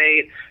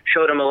roommate,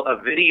 showed him a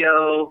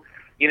video.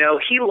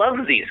 He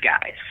loves these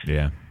guys.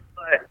 Yeah.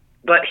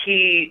 But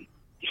he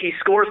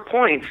scores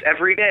points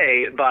every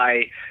day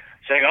by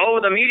saying, "Oh,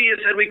 the media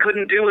said we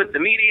couldn't do it. The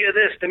media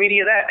this, the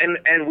media that,"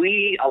 and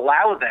we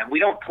allow them. We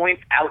don't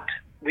point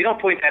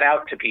that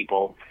out to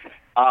people.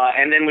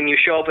 And then when you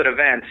show up at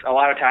events, a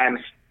lot of times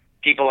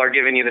people are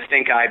giving you the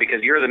stink eye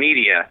because you're the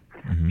media.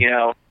 Mm-hmm.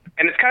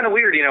 And it's kind of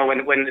weird,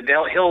 when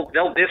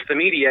they'll diss the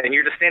media, and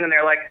you're just standing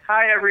there like,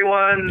 "Hi,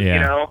 everyone,"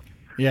 Yeah.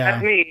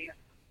 That's me.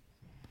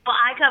 Well,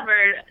 I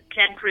covered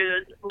Ted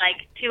Cruz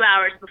like 2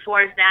 hours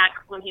before Zach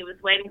when he was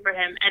waiting for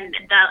him, and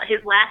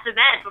his last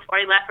event before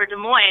he left for Des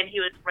Moines, he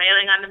was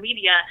railing on the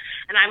media,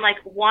 and I'm like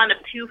one of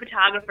 2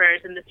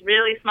 photographers in this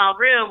really small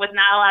room with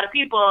not a lot of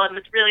people in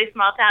this really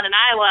small town in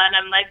Iowa, and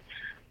I'm like,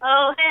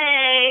 "Oh,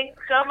 hey,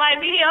 don't mind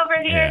me over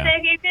here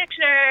taking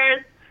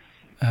pictures."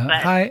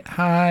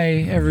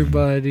 Hi,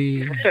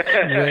 everybody.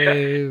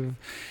 Wave.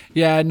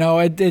 Yeah, no,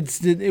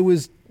 it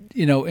was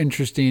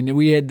interesting.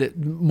 We had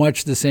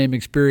much the same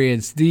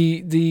experience.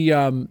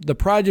 The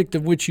project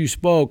of which you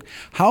spoke.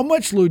 How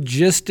much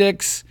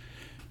logistics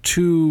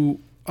to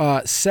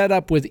set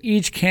up with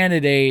each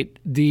candidate?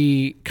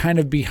 The kind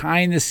of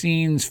behind the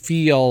scenes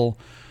feel.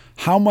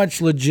 How much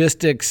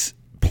logistics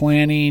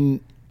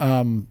planning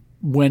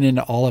went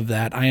into all of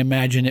that? I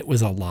imagine it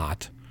was a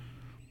lot.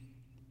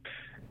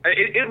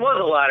 It was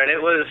a lot, and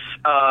it was,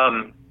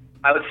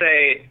 I would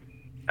say,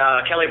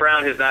 Kelly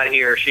Brown, who's not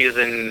here, she is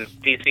in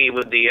D.C.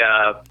 with the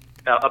up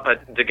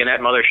at the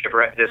Gannett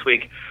Mothership this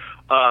week.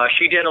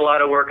 She did a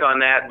lot of work on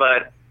that,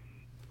 but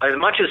as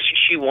much as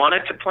she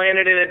wanted to plan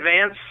it in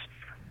advance,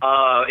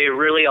 a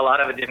lot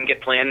of it didn't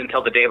get planned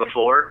until the day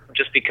before,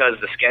 just because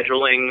the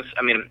schedulings.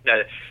 I mean,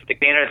 the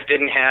candidates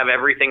didn't have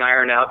everything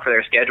ironed out for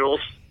their schedules.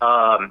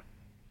 A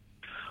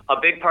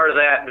big part of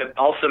that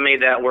also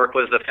made that work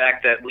was the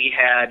fact that we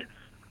had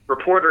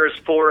reporters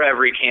for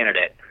every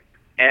candidate,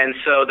 and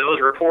so those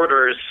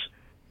reporters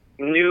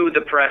knew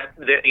the press,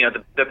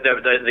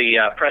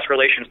 the press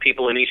relations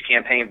people in each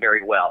campaign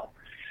very well.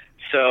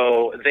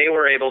 So they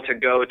were able to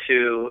go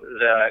to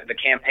the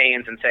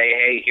campaigns and say,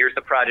 hey, here's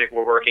the project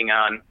we're working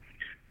on.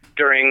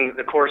 During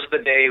the course of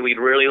the day, we'd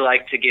really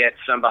like to get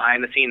some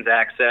behind-the-scenes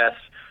access,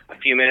 a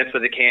few minutes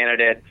with the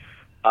candidate.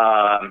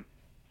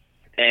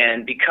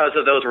 And because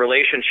of those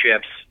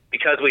relationships,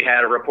 because we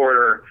had a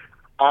reporter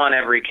on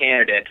every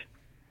candidate,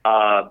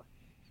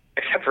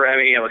 except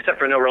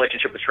for no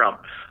relationship with Trump,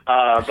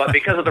 but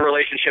because of the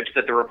relationships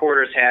that the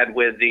reporters had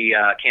with the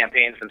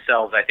campaigns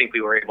themselves, I think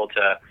we were able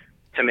to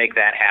make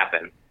that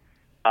happen.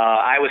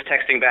 I was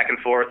texting back and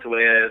forth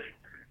with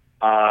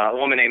a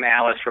woman named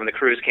Alice from the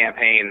Cruz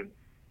campaign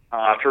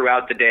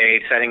throughout the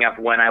day, setting up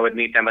when I would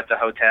meet them at the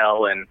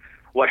hotel and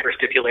what her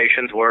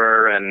stipulations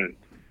were, and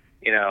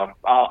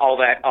all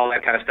that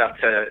kind of stuff.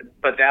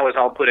 But that was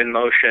all put in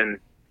motion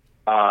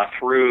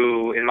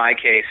through, in my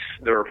case,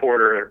 the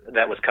reporter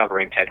that was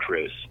covering Ted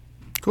Cruz.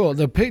 Cool.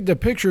 The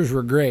pictures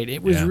were great.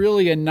 It was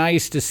really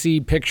nice to see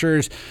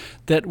pictures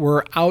that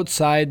were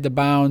outside the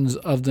bounds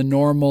of the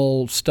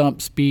normal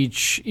stump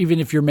speech, even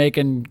if you're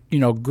making,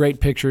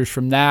 great pictures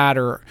from that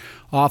or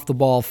off the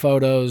ball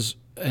photos.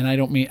 And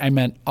I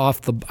meant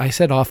I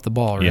said off the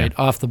ball, right? Yeah.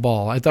 Off the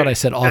ball. I thought I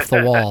said off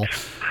the wall.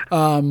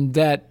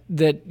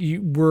 That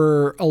you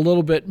were a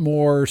little bit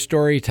more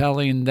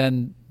storytelling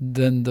than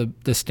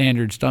the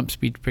standard stump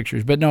speech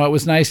pictures. But no, it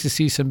was nice to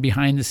see some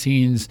behind the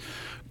scenes,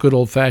 good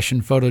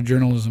old-fashioned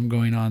photojournalism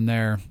going on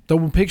there. The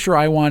picture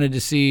I wanted to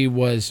see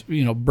was,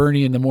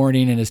 Bernie in the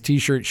morning in his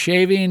T-shirt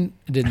shaving.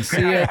 I didn't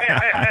see it.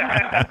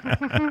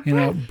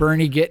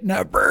 Bernie getting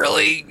up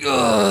early,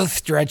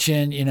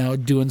 stretching,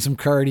 doing some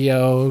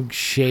cardio,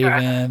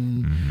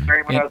 shaving.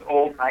 Wearing one of those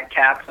old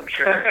nightcaps, I'm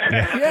sure.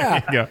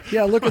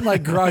 Yeah, looking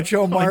like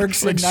Groucho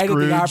Marx in Night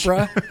Scrooge. at the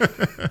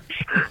Opera.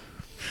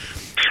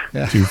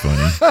 Too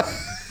funny.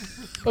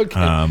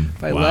 Okay.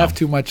 If I laugh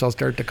too much, I'll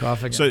start to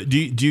cough again. So do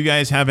you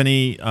guys have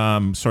any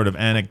sort of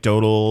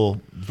anecdotal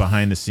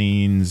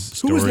behind-the-scenes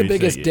stories? Who was the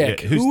biggest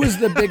dick? Who was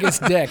the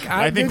biggest dick?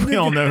 I think we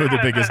all know who the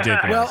biggest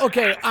dick was. Well,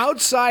 okay,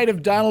 outside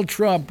of Donald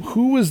Trump,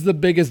 who was the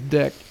biggest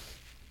dick?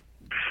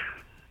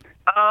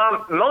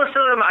 Most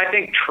of them, I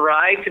think,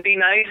 tried to be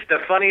nice. The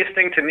funniest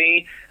thing to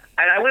me,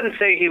 and I wouldn't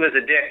say he was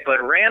a dick,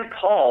 but Rand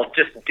Paul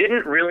just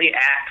didn't really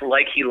act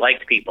like he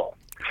liked people.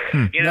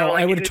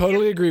 I would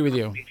totally agree with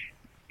you.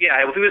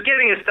 Yeah, if he was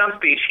giving his stump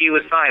speech, he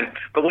was fine.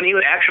 But when he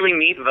would actually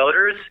meet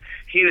voters,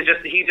 he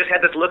just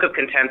had this look of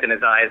contempt in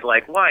his eyes,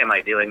 like, why am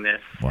I doing this?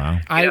 Wow.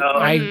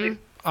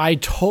 I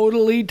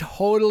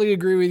totally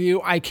agree with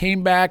you. I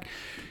came back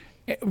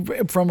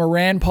from a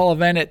Rand Paul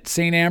event at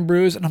St.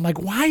 Ambrose, and I'm like,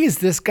 why is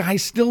this guy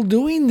still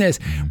doing this?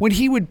 When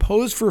he would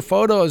pose for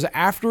photos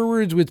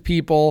afterwards with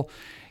people,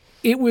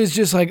 it was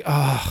just like,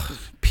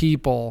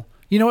 people.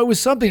 It was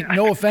something,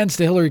 no offense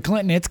to Hillary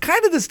Clinton, it's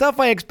kind of the stuff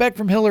I expect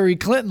from Hillary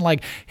Clinton,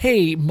 like,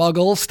 hey,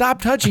 muggle,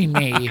 stop touching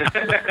me.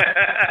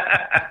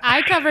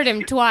 I covered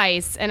him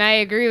twice, and I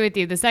agree with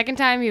you. The second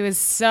time, he was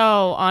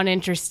so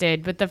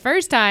uninterested. But the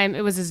first time,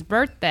 it was his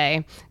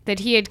birthday that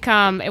he had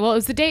come. Well, it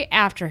was the day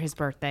after his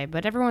birthday,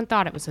 but everyone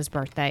thought it was his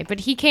birthday.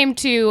 But he came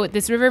to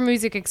this River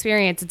Music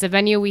Experience. It's a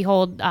venue we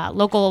hold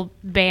local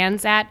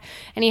bands at.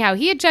 Anyhow,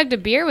 he had chugged a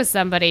beer with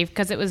somebody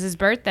because it was his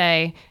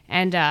birthday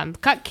and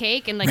cut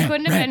cake and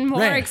couldn't have been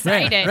more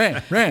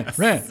excited.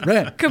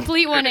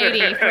 Complete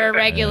 180 for a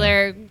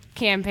regular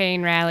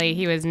campaign rally.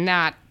 He was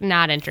not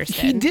interested.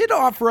 He did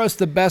offer us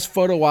the best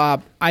photo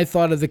op, I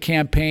thought, of the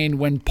campaign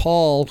when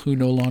Paul, who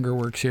no longer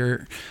works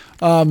here,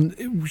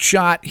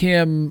 shot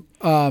him.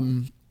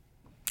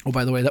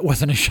 By the way, that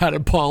wasn't a shot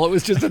at Paul. It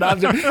was just an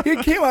observation.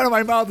 It came out of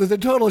my mouth as a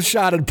total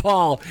shot at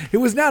Paul. It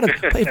was not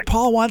if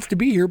Paul wants to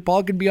be here,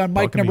 Paul can be on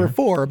mic number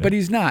 4, but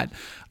he's not.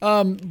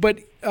 But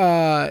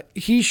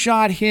he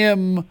shot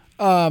him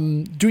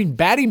doing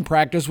batting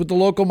practice with the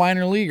local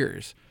minor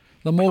leaguers.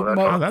 And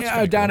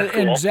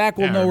Zach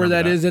will know where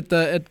that is at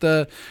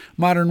the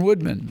Modern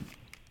Woodman.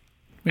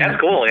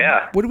 That's cool,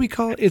 yeah. What do we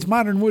call it? It's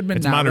Modern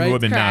Woodman now, Modern right?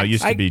 Woodman now. It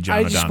used to be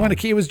John O'Donnell.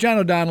 It was John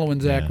O'Donnell when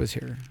Zach was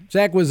here.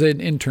 Zach was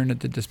an intern at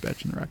the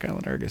Dispatch in the Rock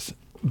Island Argus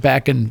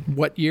back in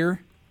what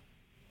year?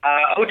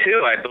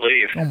 2002, I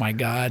believe. Oh, my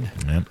God.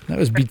 Yep. That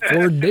was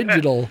before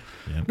digital.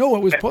 Yep. No,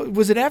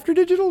 was it after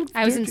digital?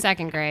 I was in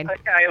second grade.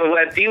 I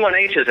was at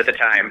D1H's at the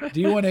time.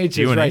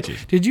 D1H's,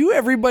 right. Did you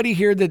everybody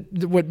hear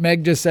that what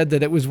Meg just said,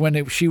 that it was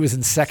when she was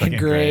in second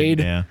grade?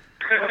 Yeah.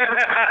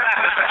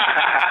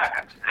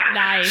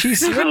 Nice.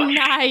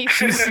 Nice.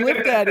 She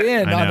slipped that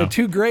in on the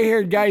two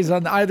gray-haired guys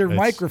on either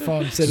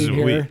microphone sitting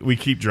here. We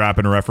keep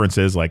dropping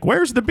references like,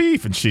 "Where's the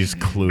beef?" and she's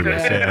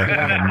clueless.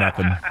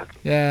 Nothing.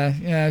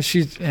 Yeah.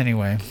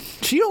 Anyway.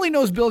 She only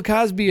knows Bill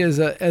Cosby as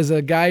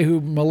a guy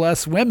who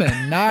molests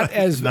women, not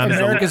as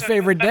America's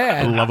favorite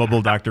dad. The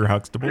lovable Dr.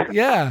 Huxtable.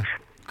 Yeah.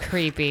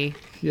 Creepy.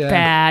 Yeah.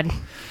 Bad.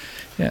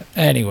 Yeah.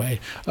 Anyway,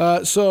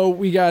 so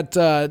we got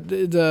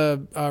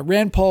the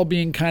Rand Paul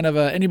being kind of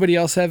a. Anybody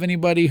else have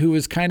anybody who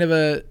was kind of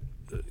a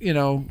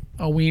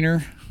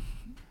wiener?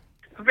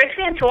 Rick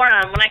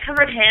Santorum. When I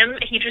covered him,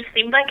 he just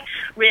seemed like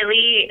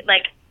really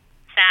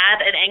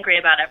sad and angry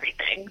about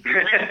everything.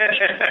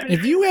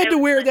 If you had to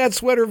wear that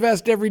sweater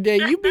vest every day,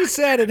 you'd be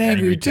sad and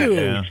angry too.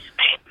 Yeah.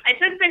 I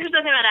took pictures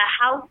of him at a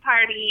house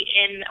party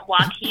in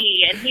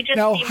Waukee, and he just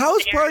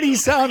house party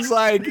sounds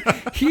like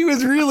he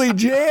was really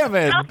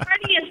jamming. House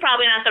party is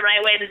probably not the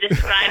right way to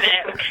describe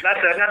it.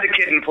 Not the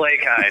kid and play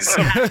kind.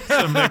 Some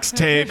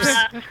mixtapes.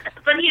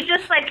 But he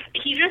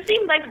just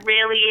seemed like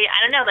really, I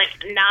don't know,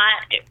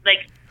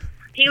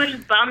 he was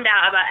just bummed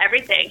out about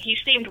everything. He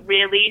seemed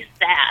really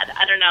sad.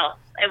 I don't know.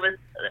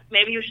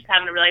 Maybe he was just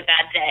having a really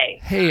bad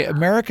day. Hey,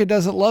 America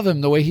doesn't love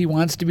him the way he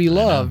wants to be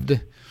loved.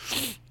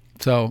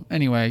 So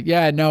anyway,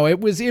 it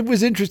was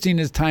interesting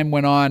as time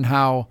went on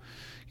how,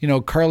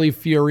 Carly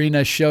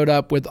Fiorina showed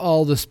up with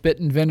all the spit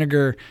and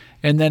vinegar,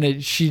 and then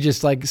she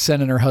just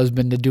sending her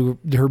husband to do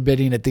her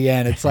bidding at the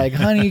end. It's like,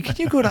 honey, can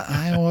you go to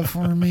Iowa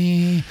for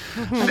me?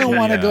 I don't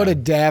want to go to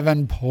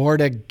Davenport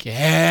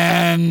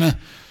again.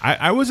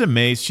 I was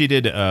amazed. She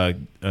did I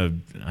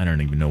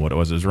don't even know what it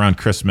was. It was around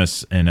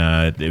Christmas, and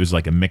it was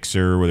like a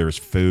mixer where there was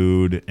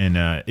food, and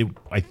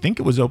I think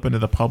it was open to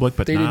the public,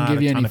 but they didn't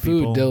give you any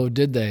food, though,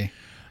 did they?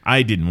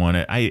 I didn't want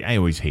it. I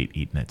always hate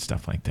eating at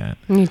stuff like that.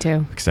 Me too.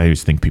 Because I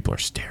always think people are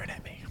staring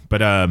at me.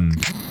 But I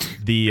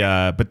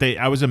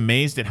was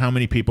amazed at how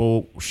many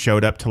people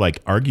showed up to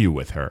argue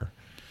with her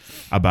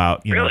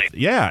about really?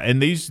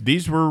 And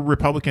these were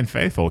Republican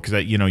faithful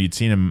because you'd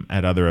seen them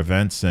at other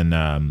events and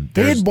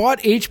they had bought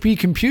HP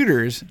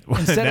computers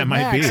instead of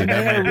Macs, and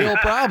they had a real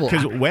problem.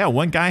 Because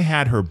one guy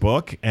had her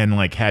book and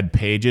had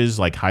pages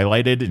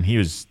highlighted, and he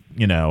was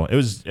it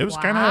was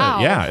kind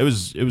of it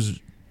was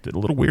a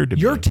little weird to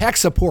me. Your tech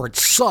support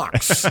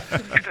sucks. The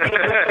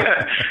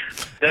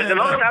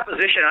most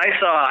opposition I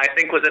saw, I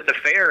think, was at the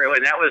fair,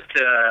 and that was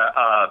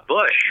to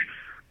Bush.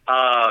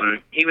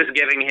 He was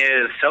giving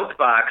his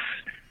soapbox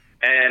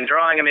and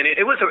drawing him in.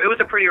 It was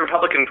a pretty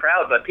Republican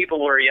crowd, but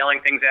people were yelling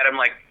things at him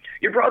like,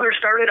 "Your brother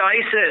started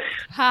ISIS."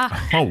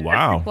 Oh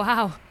wow!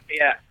 Wow.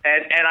 Yeah,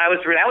 and that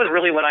was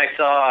really when I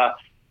saw,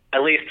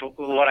 at least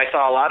what I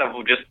saw a lot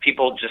of, just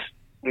people just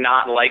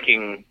not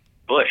liking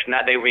Bush,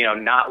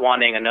 not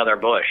wanting another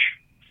Bush.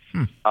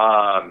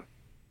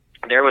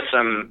 There was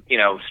some,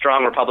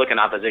 strong Republican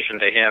opposition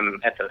to him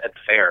at the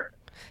fair.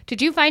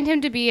 Did you find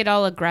him to be at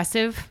all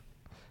aggressive?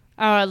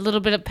 A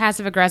little bit of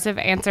passive aggressive,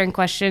 answering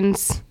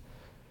questions?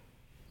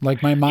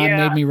 Like my mom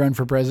made me run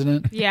for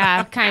president?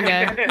 Yeah, kind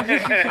of.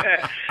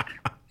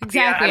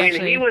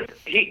 Exactly. Yeah,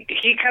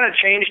 he kind of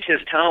changed his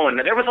tone.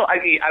 There was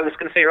I was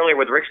going to say earlier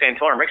with Rick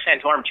Santorum. Rick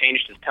Santorum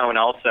changed his tone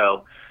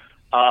also.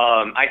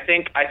 I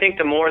think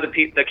the more the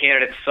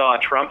candidates saw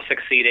Trump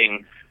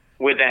succeeding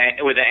with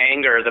the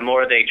anger, the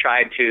more they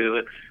tried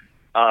to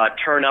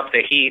turn up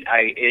the heat.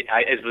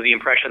 It was the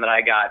impression that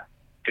I got,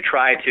 to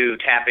try to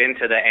tap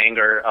into the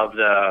anger of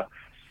the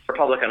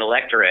Republican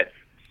electorate.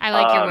 I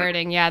like your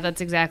wording. Yeah,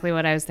 that's exactly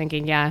what I was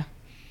thinking. Yeah.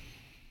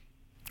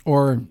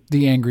 Or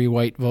the angry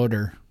white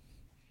voter.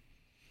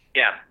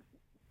 Yeah.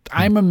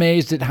 I'm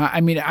amazed at how.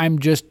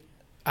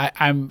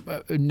 I'm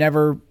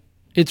never.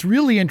 It's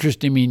really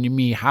interesting to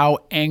me how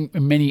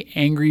many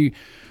angry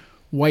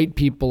white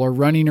people are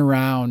running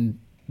around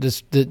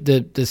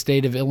the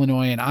state of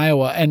Illinois and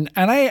Iowa, and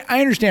I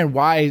understand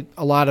why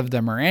a lot of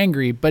them are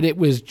angry, but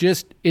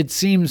it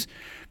seems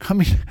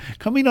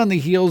coming on the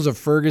heels of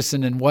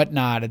Ferguson and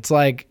whatnot. It's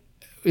like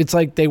there's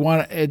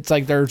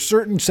a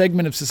certain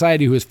segment of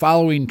society who is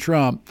following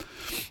Trump,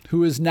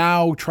 who has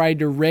now tried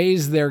to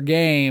raise their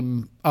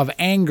game of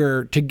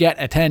anger to get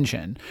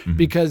attention,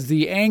 because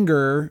the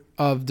anger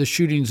of the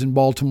shootings in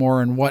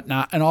Baltimore and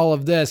whatnot and all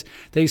of this,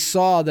 they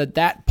saw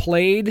that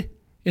played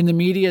in the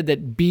media,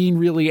 that being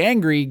really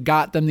angry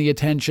got them the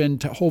attention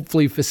to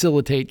hopefully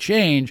facilitate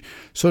change.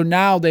 So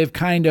now they've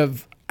kind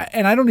of,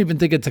 and I don't even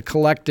think it's a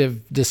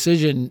collective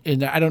decision in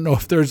there. I don't know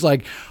if there's a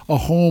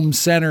home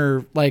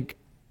center, like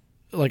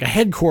a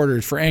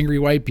headquarters for angry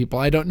white people.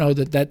 I don't know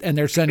that and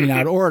they're sending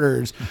out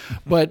orders,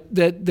 but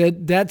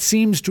that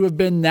seems to have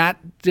been that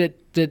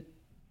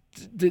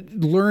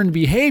learned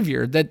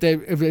behavior, that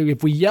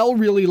if we yell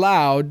really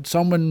loud,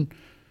 someone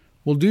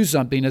will do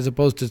something, as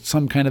opposed to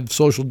some kind of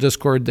social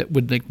discord that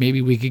would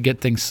maybe we could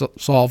get things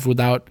solved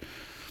without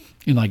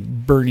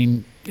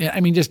burning.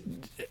 Just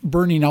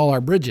burning all our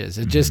bridges.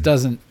 It just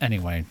doesn't.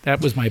 Anyway,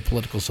 that was my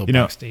political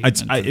soapbox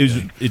statement.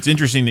 It's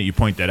interesting that you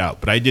point that out,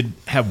 but I did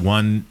have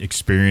one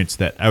experience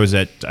that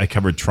I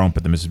covered Trump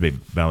at the Mississippi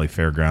Valley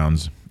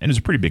Fairgrounds, it was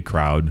a pretty big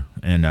crowd,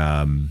 and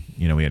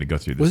we had to go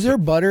through this. Was there a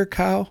butter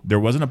cow? There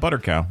wasn't a butter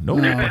cow. No.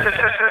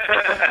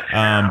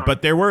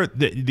 But there were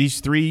these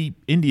 3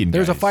 Indian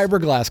guys. There's a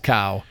fiberglass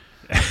cow.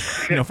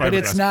 But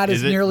it's not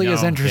as nearly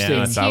as interesting.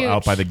 Yeah, it's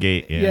out by the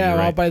gate. Yeah,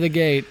 right. out by the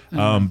gate.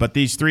 But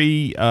these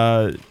 3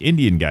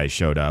 Indian guys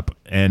showed up,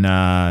 and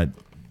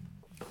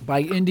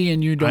by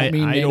Indian, you don't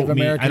mean Native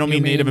American. I don't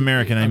mean Native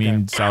American. I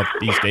mean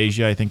Southeast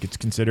Asia, I think it's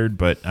considered,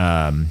 but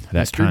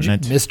that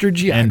continent. Mr.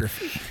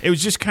 Geography. And it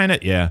was just kind of,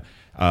 it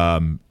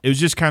was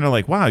just kind of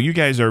like, wow, you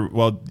guys are,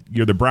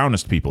 you're the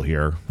brownest people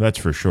here, that's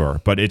for sure.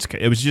 But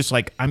it was just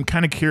like, I'm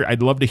kind of curious.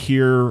 I'd love to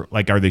hear,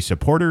 like, are they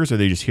supporters? Are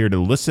they just here to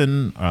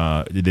listen?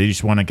 Do they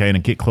just want to kind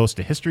of get close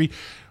to history?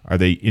 Are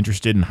they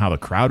interested in how the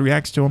crowd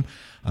reacts to them?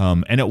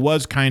 And it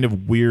was kind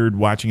of weird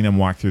watching them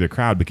walk through the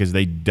crowd because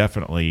they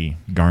definitely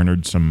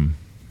garnered some.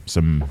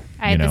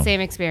 I had the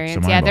same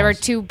experience. Yeah, there were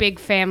 2 big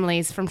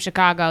families from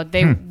Chicago.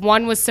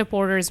 One was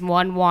supporters,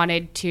 one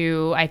wanted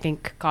to, I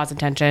think, cause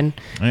attention.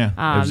 Yeah,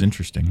 that was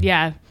interesting.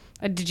 Yeah.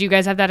 Did you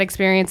guys have that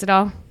experience at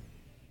all?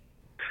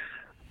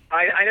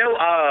 I know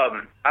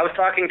I was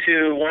talking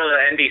to one of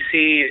the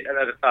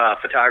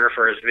NBC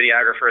photographers,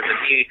 videographers, and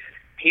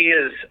he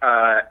is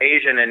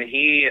Asian, and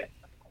he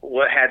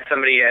had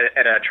somebody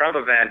at a Trump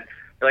event,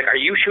 like, are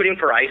you shooting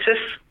for ISIS?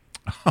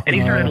 And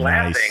he started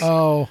laughing.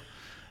 Oh,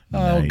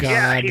 nice. God.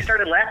 Yeah, he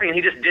started laughing, and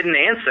he just didn't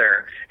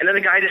answer. And then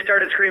the guy just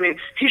started screaming,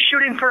 he's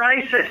shooting for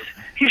ISIS!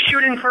 He's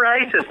shooting for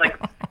ISIS! Like,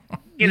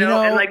 you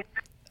know, and like...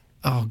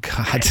 Oh,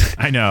 God.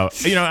 I know.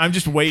 I'm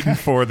just waiting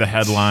for the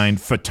headline,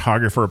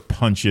 photographer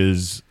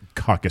punches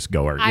caucus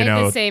goer. I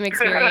had the same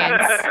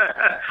experience.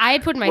 I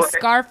had put my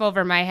scarf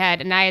over my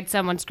head, and I had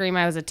someone scream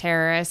I was a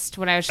terrorist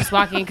when I was just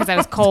walking because I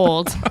was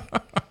cold.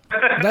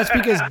 That's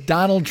because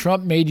Donald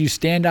Trump made you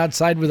stand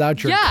outside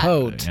without your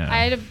coat. Yeah. I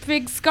had a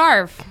big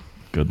scarf.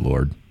 Good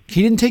Lord.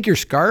 He didn't take your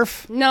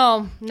scarf?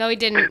 No, he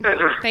didn't.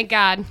 Thank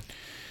God.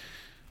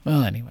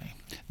 Well, anyway,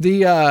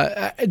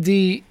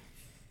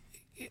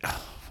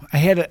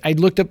 I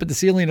looked up at the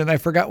ceiling and I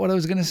forgot what I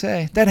was going to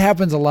say. That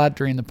happens a lot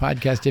during the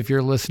podcast. If you're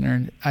a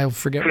listener, I'll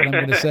forget what I'm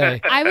going to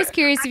say. I was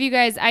curious if you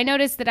guys, I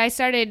noticed that I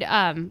started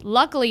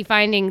luckily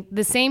finding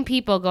the same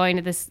people going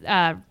to this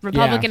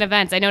Republican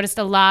events. I noticed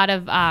a lot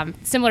of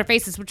similar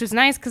faces, which was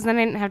nice because then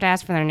I didn't have to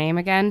ask for their name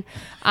again.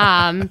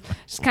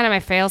 Just kind of my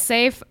fail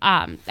safe.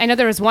 I know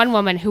there was one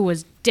woman who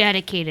was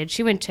dedicated.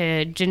 She went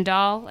to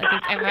Jindal. I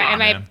think.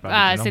 Am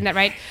I saying that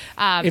right?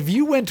 If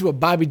you went to a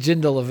Bobby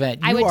Jindal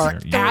event, you are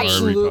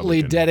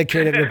absolutely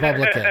dedicated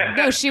Republican.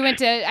 No,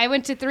 I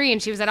went to 3,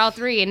 and she was at all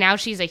 3, and now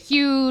she's a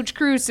huge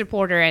Cruz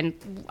supporter, and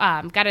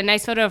got a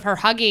nice photo of her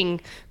hugging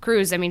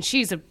Cruz. I mean,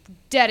 she's a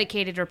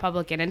dedicated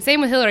Republican, and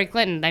same with Hillary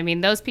Clinton. I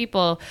mean, those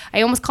people,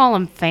 I almost call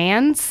them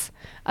fans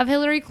of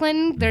Hillary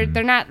Clinton.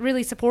 They're not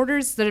really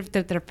supporters. They're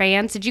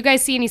fans. Did you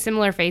guys see any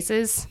similar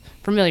faces?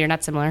 Familiar,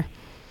 not similar.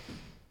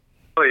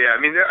 Oh yeah,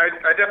 I mean,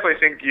 I definitely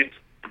think it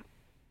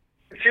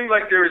seemed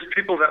like there was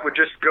people that would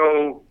just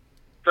go,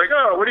 like,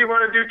 oh, what do you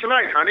want to do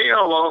tonight, honey?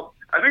 Oh, well,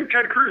 I think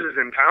Ted Cruz is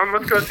in town.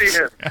 Let's go see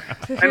him.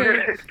 And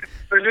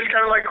they're just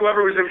kind of like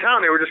whoever was in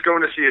town. They were just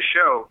going to see a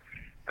show,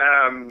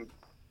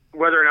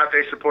 whether or not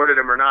they supported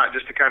him or not,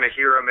 just to kind of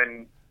hear him.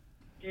 And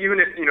even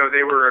if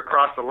they were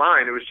across the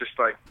line, it was just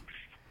like,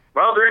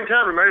 well, they're in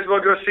town. We might as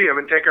well go see them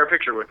and take our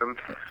picture with them.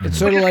 It's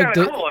sort of like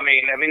cool. I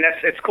mean,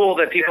 it's cool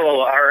that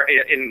people are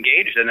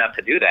engaged enough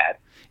to do that.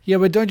 Yeah,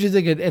 but don't you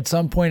think at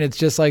some point it's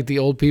just like the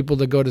old people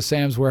that go to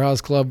Sam's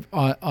Warehouse Club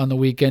on the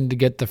weekend to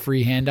get the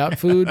free handout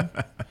food?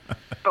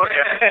 Oh,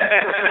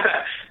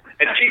 yeah.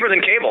 It's cheaper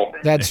than cable.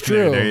 That's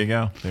true. There you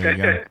go.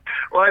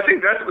 Well, I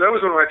think that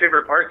was one of my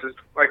favorite parts. Is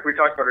like we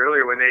talked about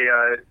earlier when they,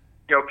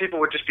 people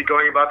would just be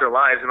going about their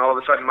lives, and all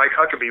of a sudden Mike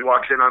Huckabee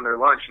walks in on their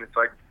lunch, and it's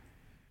like,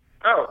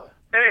 oh.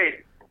 Hey.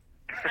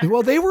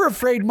 Well, they were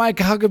afraid Mike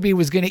Huckabee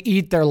was going to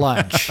eat their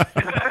lunch.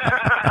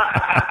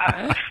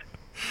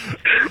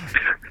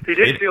 He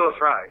did steal a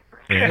fry.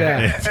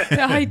 Yeah.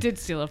 I did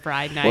steal a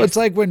fry. Nice. Well, it's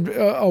like when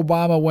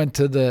Obama went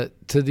to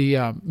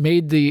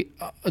made the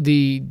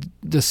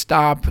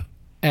stop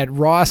at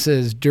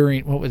Ross's during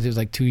it was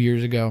like 2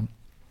 years ago,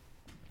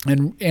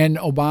 and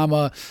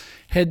Obama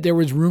there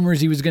was rumors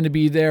he was going to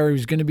be there.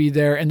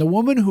 And the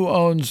woman who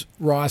owns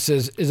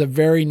Ross's is a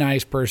very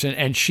nice person,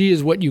 and she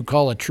is what you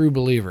call a true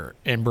believer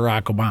in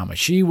Barack Obama.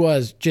 She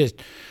was just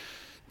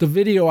the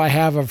video I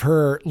have of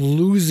her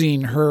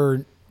losing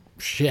her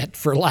shit,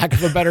 for lack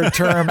of a better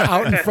term,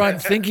 out in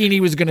front, thinking he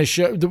was going to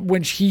show.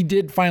 When he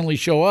did finally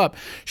show up,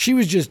 she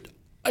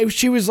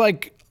was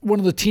like one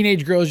of the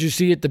teenage girls you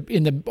see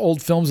in the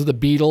old films of the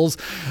Beatles,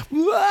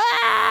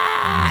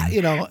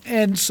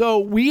 And so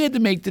we had to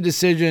make the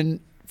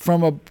decision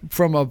from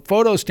a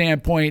photo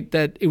standpoint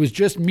that it was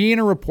just me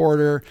and a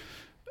reporter,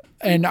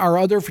 and our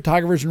other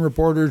photographers and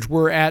reporters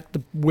were at the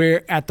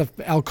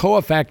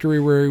Alcoa factory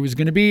where he was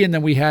going to be, and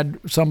then we had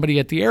somebody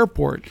at the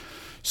airport.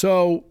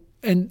 So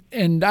and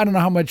I don't know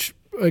how much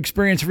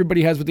experience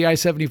everybody has with the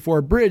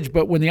I-74 bridge,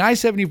 but when the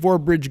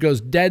I-74 bridge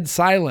goes dead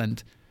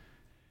silent,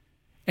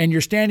 and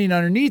you're standing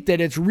underneath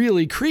it, it's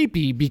really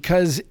creepy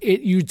because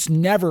it's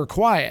never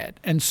quiet.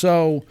 And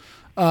so,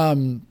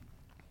 all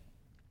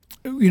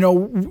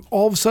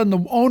of a sudden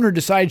the owner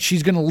decides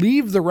she's going to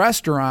leave the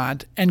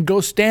restaurant and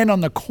go stand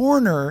on the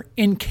corner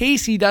in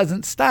case he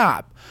doesn't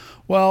stop.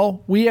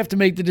 Well, we have to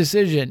make the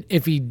decision.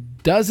 If he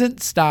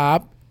doesn't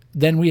stop,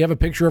 then we have a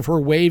picture of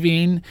her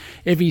waving.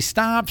 If he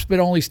stops, but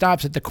only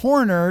stops at the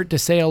corner to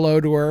say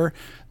hello to her,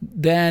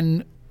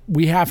 then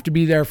we have to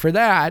be there for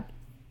that.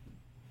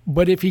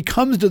 But if he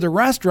comes to the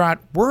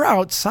restaurant, we're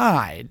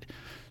outside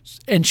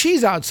and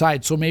she's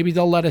outside. So maybe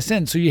they'll let us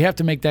in. So you have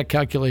to make that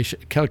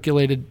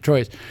calculated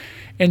choice.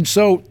 And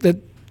so the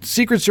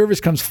Secret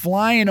Service comes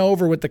flying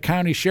over with the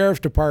county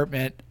sheriff's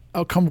department.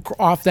 I'll come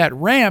off that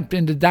ramp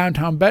into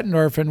downtown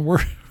Bettendorf, and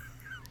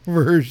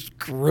we're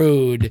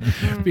screwed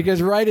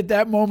because right at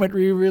that moment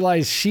we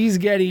realize she's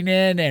getting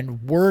in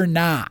and we're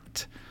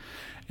not.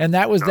 And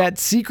that was that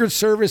Secret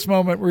Service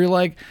moment where you're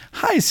like,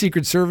 hi,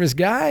 Secret Service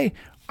guy,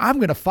 I'm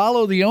going to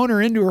follow the owner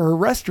into her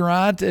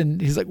restaurant. And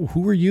he's like, well,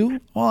 who are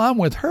you? Well, I'm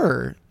with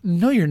her.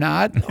 No, you're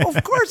not. Oh,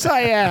 of course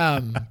I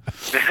am.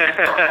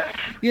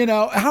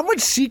 How much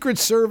Secret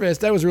Service,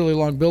 that was a really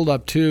long build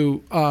up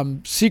too.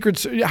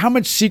 How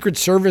much Secret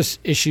Service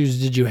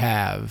issues did you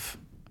have?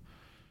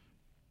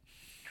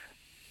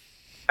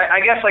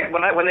 I guess like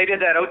when they did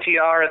that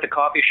OTR at the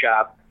coffee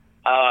shop,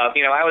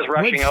 I was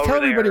rushing over there.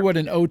 Tell everybody what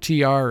an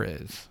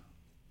OTR is.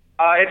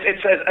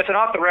 It's an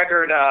off the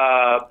record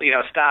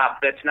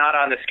stop that's not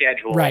on the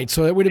schedule. Right.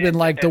 So it would have been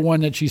like the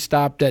one that she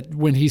stopped at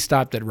when he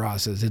stopped at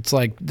Ross's. It's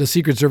like the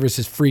Secret Service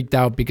is freaked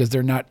out because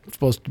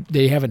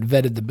they haven't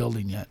vetted the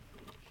building yet.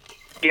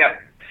 Yeah.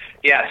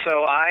 Yeah.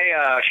 So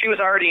she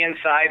was already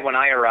inside when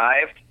I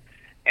arrived,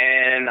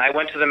 and I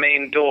went to the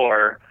main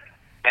door,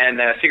 and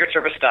the Secret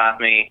Service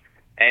stopped me.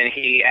 And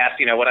he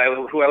asked,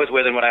 who I was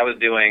with and what I was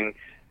doing.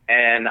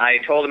 And I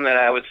told him that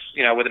I was,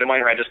 with the Des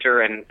Moines Register.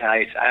 And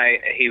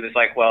he was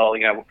like, well,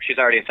 she's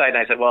already inside. And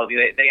I said, well,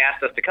 they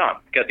asked us to come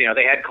because,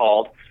 they had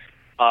called.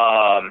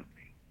 And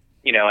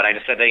I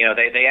just said,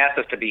 they asked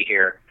us to be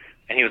here.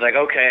 And he was like,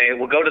 okay,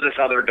 we'll go to this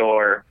other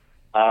door.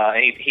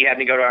 And he had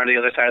me go around to the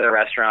other side of the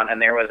restaurant.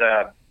 And there was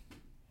a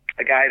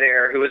guy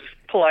there who was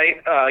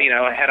polite,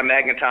 had a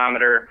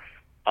magnetometer,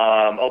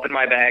 opened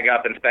my bag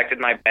up, inspected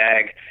my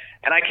bag.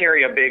 And I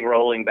carry a big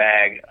rolling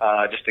bag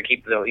just to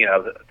keep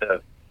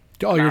the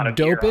Oh, you're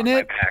dope in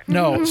it?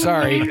 No,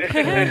 sorry. So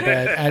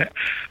it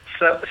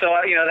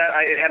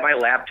had my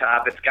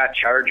laptop. It's got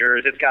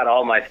chargers. It's got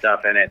all my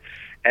stuff in it.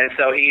 And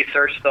so he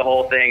searched the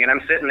whole thing, and I'm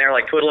sitting there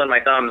like twiddling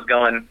my thumbs,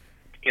 going,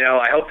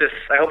 I hope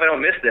I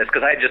don't miss this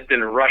because I had just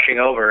been rushing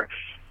over.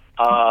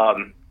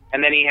 And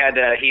then he had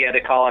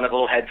to call on his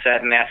little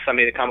headset and ask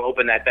somebody to come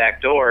open that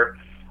back door.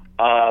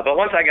 But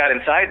once I got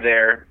inside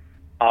there.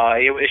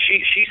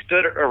 She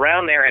stood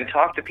around there and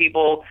talked to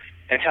people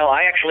until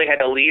I actually had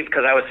to leave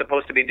because I was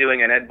supposed to be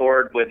doing an ed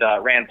board with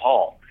Rand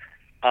Paul.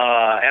 And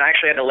I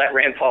actually had to let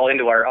Rand Paul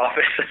into our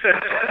office.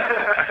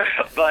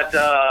 But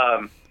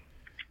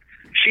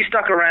she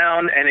stuck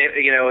around, and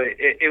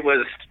it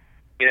was,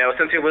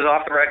 since it was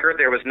off the record,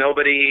 there was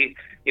nobody,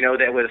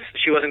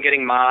 she wasn't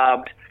getting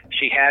mobbed.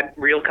 She had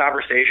real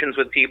conversations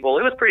with people.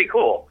 It was pretty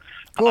cool.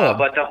 Cool.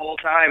 But the whole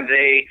time,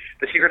 the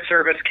Secret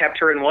Service kept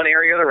her in one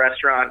area of the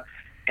restaurant,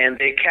 and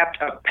they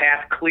kept a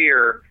path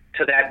clear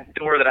to that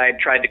door that I had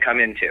tried to come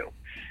into.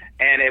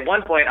 And at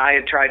one point, I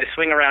had tried to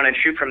swing around and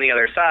shoot from the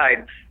other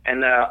side,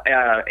 and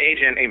the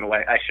agent,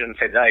 anyway, I shouldn't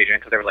say the agent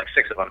because there were like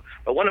 6 of them,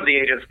 but one of the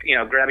agents,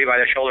 grabbed me by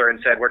the shoulder and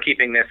said, we're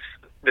keeping this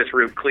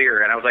route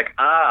clear. And I was like,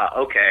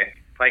 okay.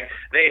 Like,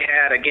 they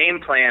had a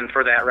game plan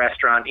for that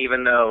restaurant,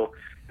 even though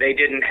they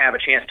didn't have a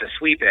chance to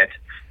sweep it.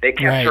 They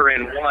kept her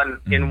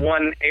in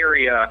one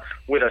area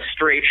with a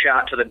straight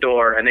shot to the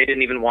door, and they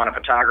didn't even want a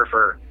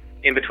photographer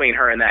in between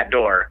her and that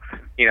door.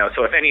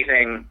 So if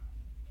anything,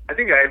 I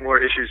think I had more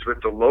issues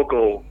with the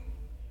local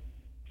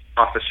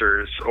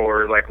officers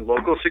or like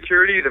local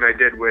security than I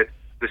did with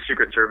the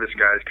Secret Service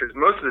guys, because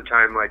most of the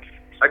time, like,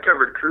 I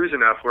covered Cruz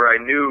enough where I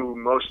knew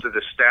most of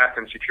the staff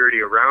and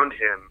security around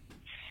him,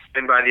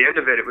 and by the end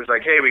of it, it was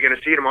like, hey, we going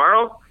to see you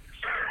tomorrow?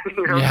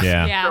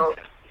 Yeah. So,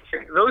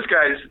 those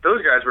guys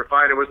were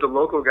fine. It was the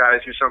local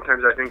guys who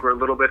sometimes I think were a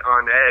little bit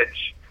on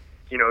edge,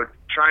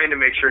 trying to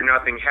make sure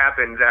nothing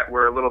happened, that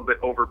were a little bit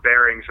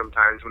overbearing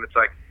sometimes when it's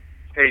like,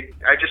 hey,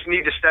 I just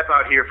need to step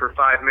out here for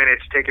 5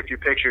 minutes, take a few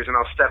pictures, and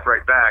I'll step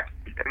right back.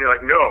 And you're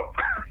like, no.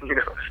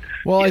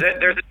 Well,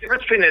 there's a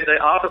difference between the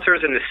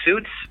officers in the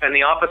suits and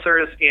the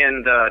officers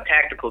in the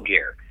tactical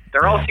gear.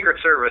 They're all Secret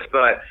Service,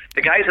 but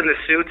the guys in the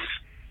suits,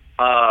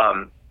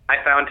 I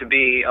found to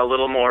be a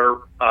little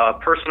more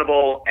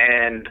personable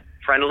and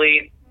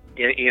friendly.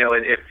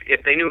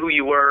 If they knew who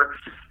you were.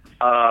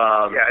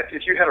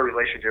 If you had a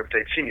relationship,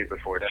 they'd seen you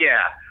before that.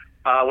 Yeah.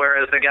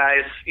 Whereas the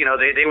guys,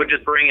 they would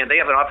just bring in, they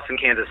have an office in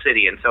Kansas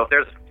City. And so if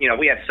there's,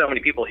 we have so many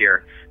people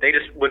here, they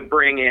just would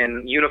bring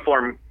in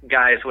uniform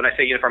guys. When I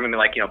say uniform, I mean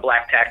like,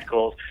 black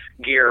tactical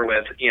gear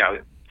with,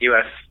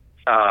 U.S.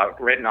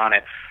 Written on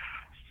it.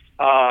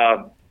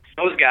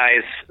 Those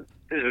guys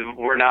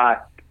were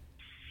not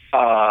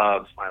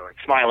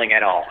smiling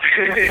at all.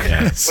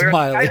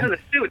 Smiling. Guys in the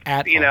suits,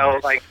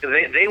 like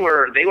they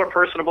were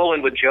personable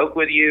and would joke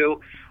with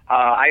you.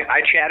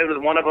 I chatted with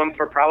one of them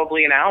for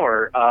probably an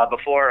hour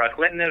before a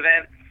Clinton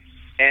event,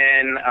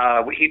 and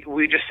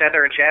we just sat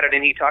there and chatted,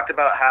 and he talked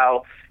about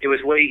how it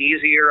was way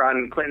easier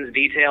on Clinton's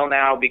detail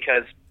now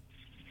because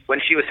when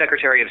she was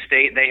Secretary of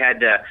State, they had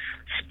to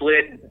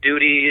split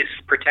duties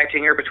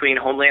protecting her between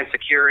Homeland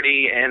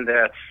Security and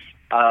the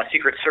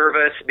Secret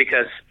Service,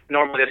 because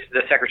normally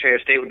the Secretary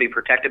of State would be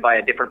protected by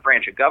a different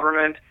branch of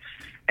government.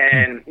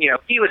 And,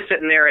 he was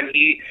sitting there and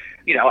I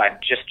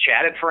just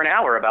chatted for an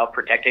hour about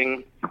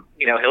protecting,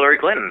 Hillary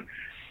Clinton.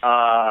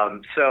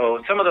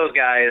 So some of those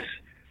guys,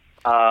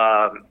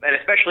 and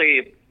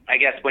especially, I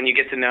guess, when you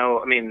get to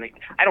know,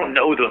 I don't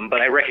know them, but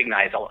I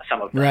recognize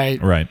some of them.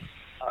 Right.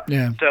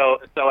 Yeah. So,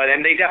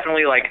 and they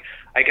definitely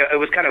it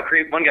was kind of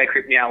one guy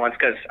creeped me out once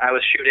because I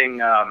was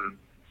shooting, I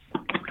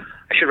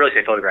should really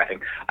say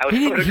photographing. I was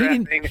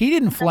photographing. He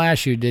didn't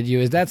flash you, did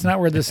you? That's not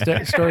where the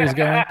story is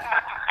going?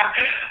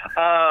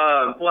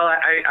 Well,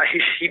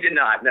 he did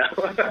not, no.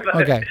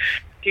 Okay.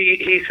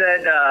 He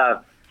said,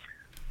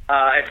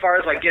 as far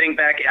as getting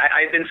back,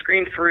 I'd been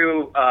screened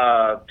through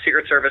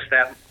Secret Service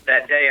that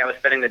day. I was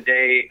spending the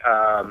day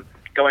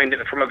going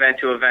from event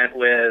to event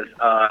with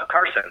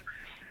Carson.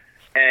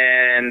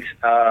 And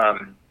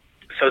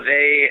so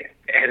they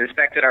had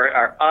inspected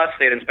us.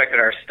 They had inspected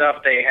our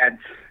stuff. They had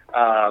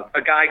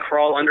a guy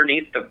crawl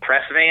underneath the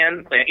press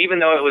van, even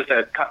though it was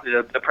the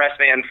press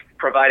van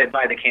provided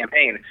by the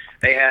campaign.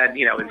 They had,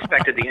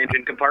 inspected the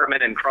engine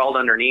compartment and crawled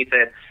underneath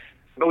it.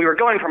 But we were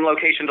going from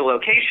location to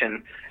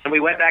location, and we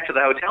went back to the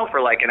hotel for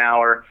an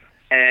hour.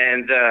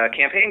 And the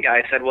campaign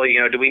guy said, "Well,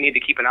 do we need to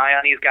keep an eye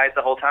on these guys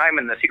the whole time?"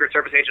 And the Secret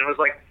Service agent was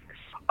like,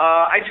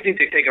 "I just need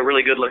to take a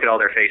really good look at all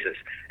their faces."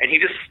 And he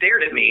just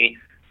stared at me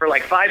for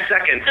 5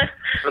 seconds. I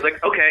was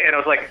like, "Okay," and I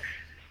was like,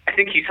 I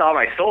think he saw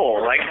my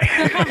soul. I'm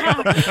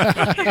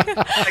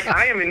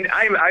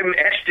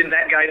etched in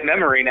that guy's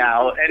memory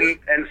now,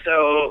 and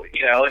so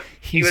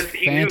he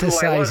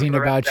fantasizing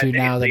about you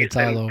now that it's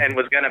all over, and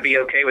was going to be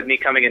okay with me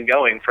coming and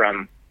going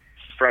from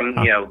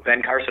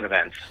Ben Carson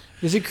events.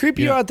 Does it creep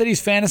you out that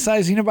he's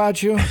fantasizing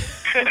about you?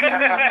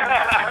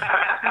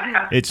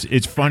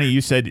 It's funny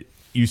you said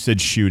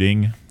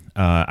shooting.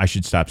 I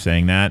should stop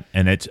saying that,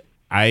 and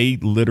I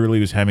literally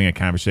was having a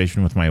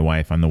conversation with my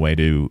wife on the way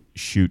to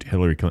shoot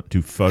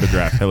to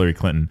photograph Hillary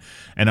Clinton,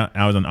 and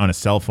I was on a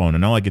cell phone,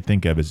 and all I could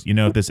think of is,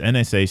 if this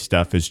NSA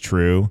stuff is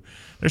true,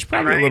 there's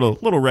probably a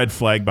little red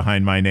flag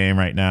behind my name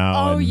right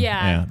now. Oh,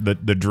 yeah.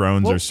 The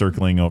drones are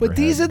circling overhead. But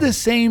these are the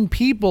same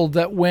people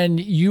that when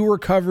you were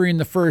covering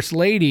the First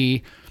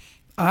Lady,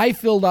 I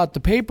filled out the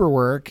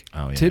paperwork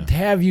to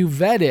have you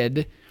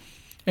vetted,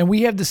 and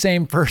we have the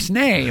same first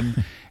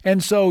name.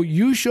 And so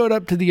you showed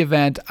up to the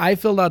event. I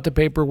filled out the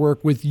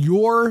paperwork with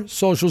your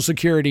social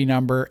security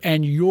number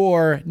and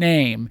your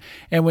name.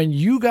 And when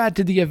you got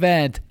to the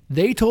event,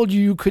 they told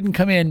you couldn't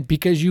come in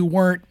because you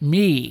weren't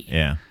me.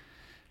 Yeah.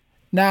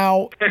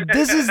 Now,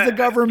 this is the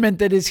government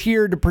that is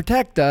here to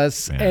protect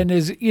us and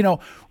is,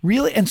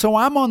 really. And so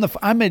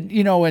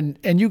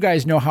and you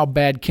guys know how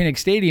bad Kinnick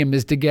Stadium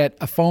is to get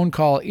a phone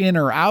call in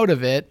or out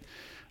of it.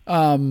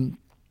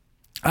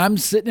 I'm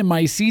sitting in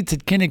my seats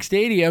at Kinnick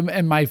Stadium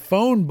and my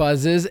phone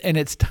buzzes and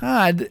it's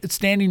Todd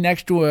standing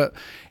next to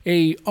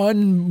a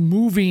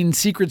unmoving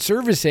Secret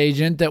Service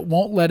agent that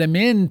won't let him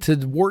in to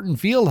the Wharton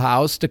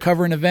Fieldhouse to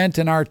cover an event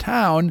in our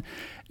town.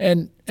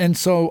 And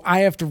so I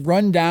have to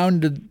run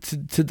down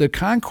to the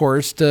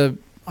concourse to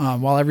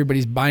while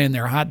everybody's buying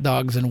their hot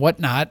dogs and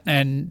whatnot,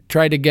 and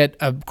try to get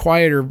a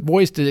quieter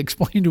voice to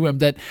explain to him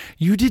that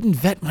you didn't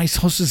vet my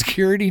social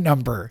security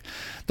number.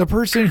 The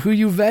person who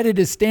you vetted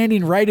is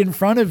standing right in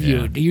front of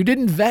you. You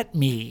didn't vet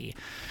me.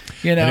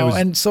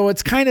 And so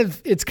it's kind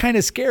of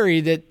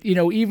scary that,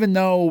 even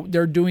though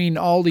they're doing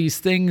all these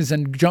things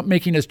and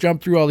making us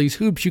jump through all these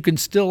hoops, you can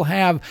still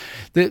have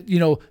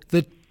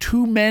the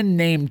two men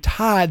named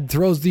Todd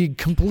throws the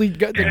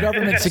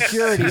government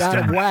security out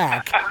of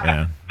whack.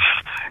 Yeah.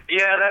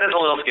 Yeah, that is a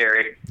little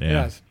scary. Yeah.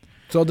 Yes.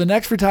 So the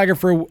next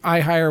photographer I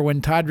hire when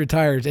Todd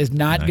retires is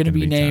not going to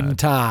be named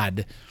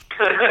Todd.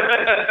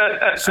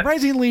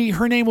 Surprisingly,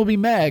 her name will be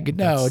Meg.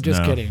 No,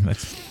 kidding.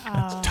 That's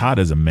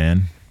Toddism,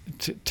 man.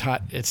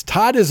 It's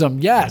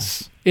Toddism.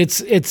 Yes,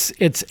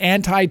 it's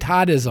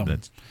anti-Toddism.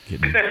 That's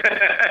kidding.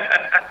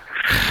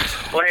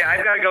 Well, hey,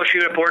 I've got to go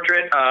shoot a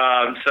portrait,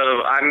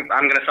 so I'm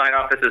going to sign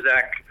off. This is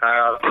Zach.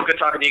 Good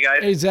talking to you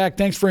guys. Hey, Zach,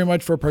 thanks very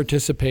much for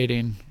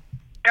participating.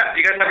 Yeah,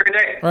 you guys have a good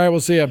day. All right, we'll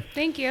see you.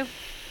 Thank you.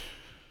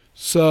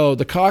 So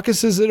the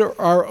caucuses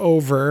are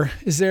over.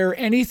 Is there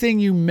anything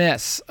you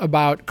miss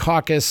about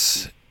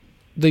caucus?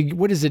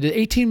 What is it?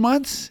 18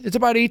 months? It's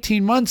about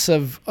 18 months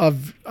of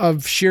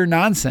sheer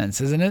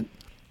nonsense, isn't it?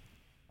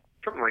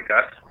 Something like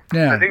that.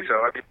 Yeah, I think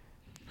so.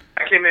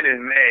 I came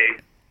in May,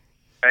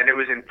 and it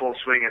was in full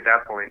swing at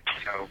that point.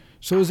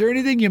 So is there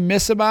anything you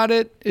miss about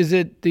it? Is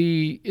it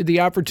the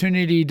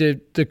opportunity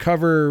to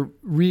cover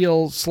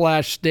real /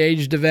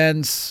 staged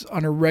events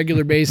on a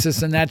regular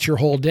basis, and that's your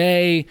whole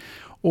day?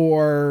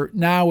 or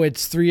now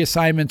it's 3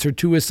 assignments or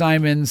 2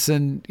 assignments,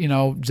 and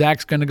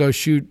Zach's going to go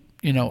shoot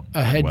a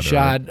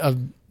headshot of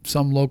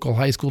some local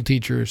high school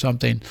teacher or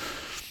something.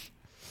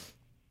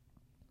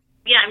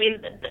 Yeah, I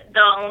mean,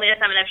 the only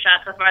assignment I've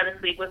shot so far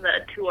this week was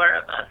a tour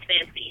of a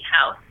fancy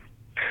house.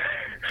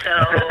 So,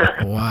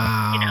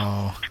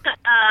 wow.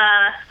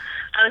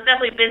 I was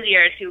definitely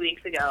busier 2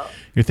 weeks ago.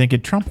 You're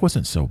thinking Trump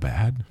wasn't so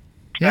bad.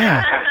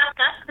 Yeah.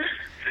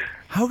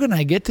 How can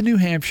I get to New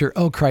Hampshire?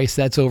 Oh, Christ,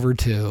 that's over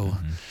too.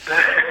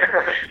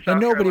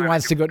 And nobody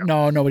wants to go.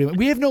 No, nobody.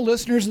 We have no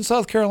listeners in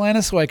South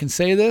Carolina, so I can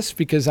say this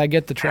because I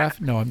get the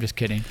traffic. No, I'm just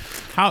kidding.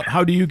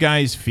 How do you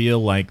guys feel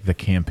like the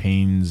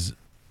campaigns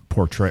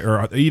portray,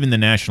 or even the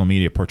national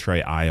media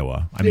portray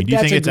Iowa? I mean, do you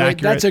think it's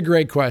accurate? That's a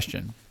great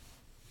question.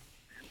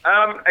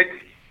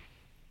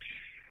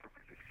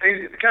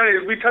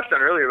 We touched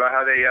on earlier about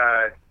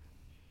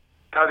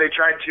how they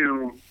tried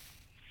to.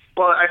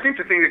 Well, I think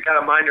the thing that got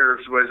on my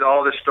nerves was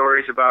all the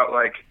stories about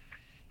like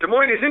Des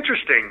Moines is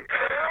interesting,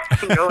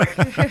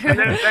 and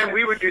then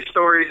we would do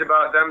stories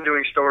about them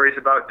doing stories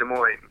about Des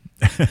Moines.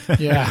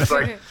 Yeah, it's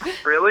like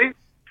really.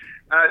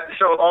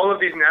 So all of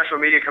these national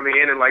media coming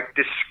in and like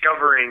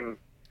discovering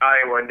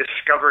Iowa and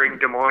discovering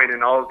Des Moines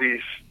and all of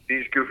these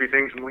goofy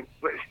things. I'm like,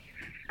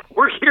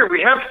 we're here.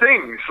 We have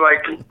things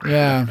like.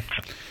 Yeah.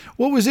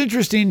 What was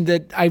interesting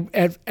that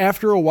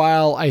after a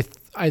while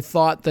I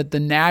thought that the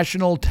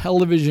national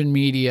television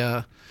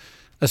media,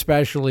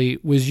 especially,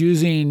 was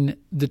using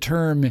the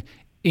term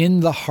 "in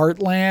the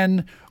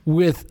heartland"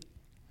 with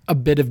a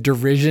bit of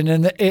derision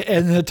in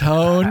the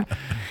tone.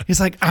 He's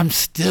like, I'm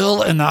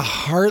still in the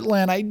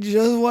heartland. I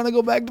just want to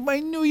go back to my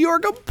New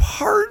York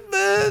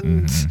apartment.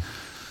 Mm-hmm.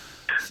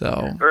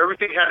 So, or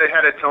everything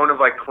had a tone of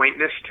like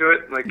quaintness to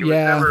it. Like it was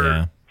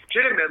never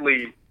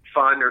legitimately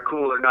fun or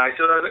cool or nice.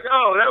 So I was like,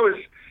 oh,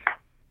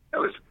 that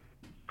was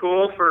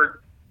cool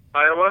for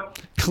Iowa.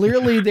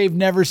 Clearly, they've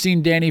never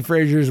seen Danny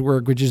Frazier's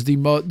work, which is the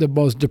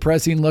most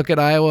depressing look at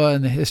Iowa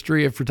in the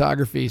history of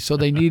photography. So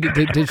they needed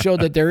to show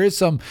that there is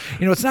some,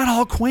 it's not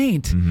all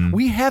quaint. Mm-hmm.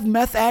 We have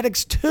meth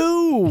addicts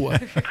too.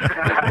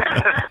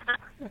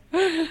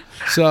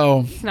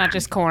 So it's not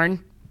just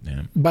corn.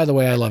 Yeah. By the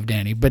way, I love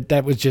Danny, but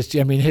that was just, the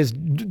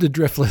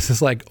Driftless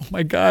is like, oh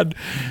my God,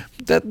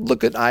 that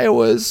look at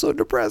Iowa is so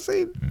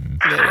depressing.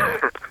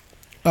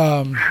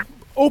 Mm-hmm.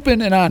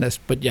 Open and honest,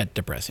 but yet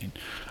depressing.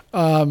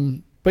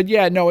 But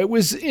yeah, no,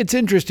 it's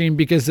interesting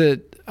because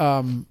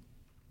I've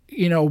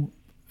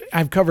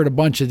covered a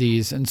bunch of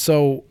these. And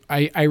so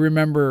I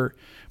remember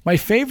my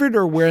favorite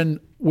are when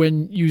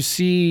you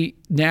see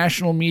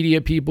national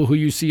media people who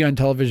you see on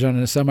television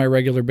on a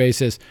semi-regular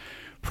basis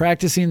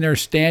practicing their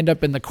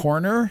stand-up in the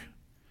corner,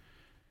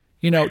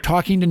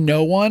 talking to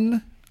no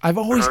one. I've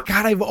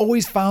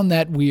always found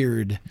that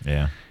weird.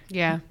 Yeah.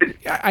 Yeah.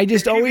 I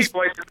just always...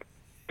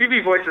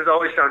 TV voices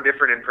always sound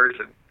different in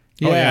person.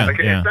 Yeah.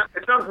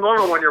 It sounds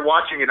normal when you're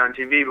watching it on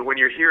TV, but when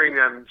you're hearing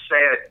them say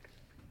it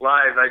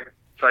live,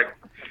 it's like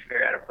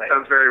very out of place.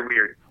 Sounds very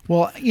weird.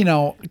 Well,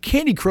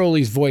 Candy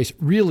Crowley's voice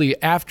really,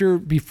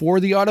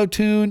 before the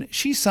auto-tune,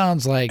 she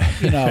sounds like,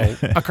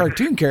 a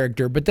cartoon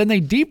character, but then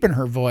they deepen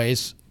her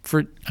voice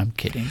I'm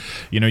kidding.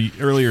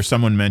 Earlier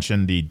someone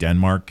mentioned the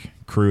Denmark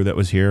crew that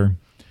was here.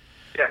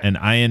 Yeah. And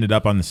I ended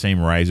up on the same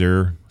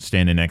riser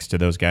standing next to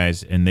those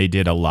guys, and they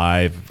did a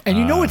live. And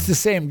it's the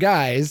same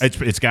guys.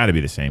 It's got to be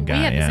the same guy.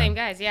 We had the same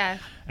guys, yeah.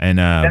 And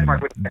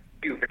Denmark was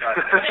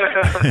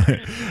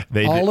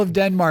all of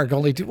Denmark,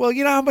 only two. Well,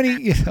 how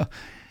many?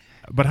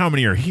 But how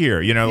many are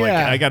here?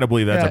 I got to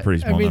believe that's a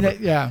pretty small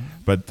number.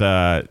 But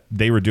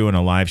they were doing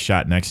a live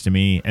shot next to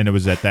me, and it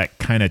was at that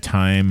kind of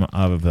time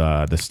of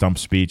the stump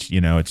speech.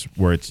 It's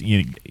where it's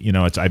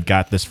I've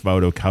got this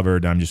photo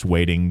covered. I'm just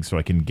waiting so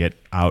I can get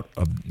out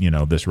of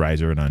this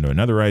riser and onto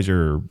another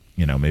riser, or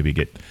maybe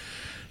get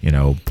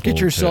your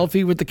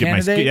selfie with the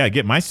candidate.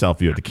 Get my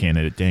selfie with the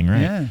candidate. Dang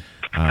right. Yeah.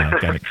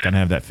 Gotta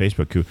have that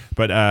Facebook coup.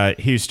 But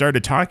he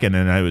started talking,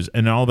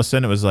 and all of a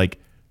sudden it was like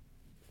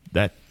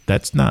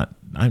that's not.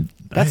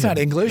 That's not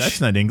English. That's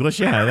not English.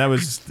 Yeah,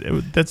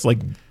 that's like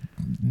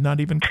not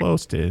even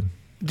close to.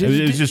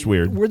 It was just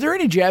weird. Were there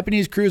any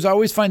Japanese crews? I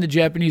always find the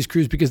Japanese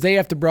crews because they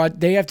have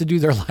to do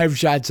their live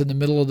shots in the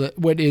middle of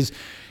what is,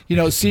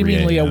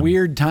 seemingly a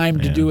weird time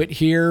to do it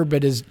here,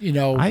 but is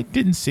I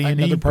didn't see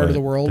another part of the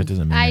world. That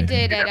doesn't mean I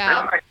anything. did.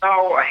 I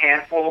saw a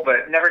handful,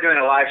 but never doing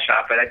a live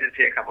shot. But I did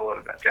see a couple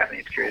of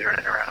Japanese crews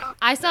running around.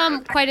 I saw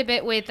them quite a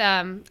bit with.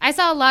 I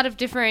saw a lot of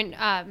different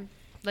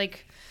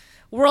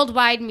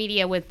worldwide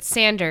media with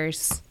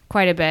Sanders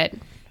quite a bit.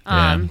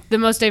 The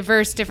most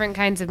diverse, different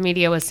kinds of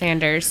media with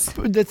Sanders.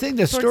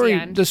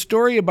 The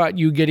story about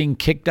you getting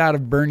kicked out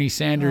of Bernie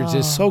Sanders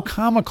is so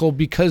comical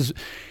because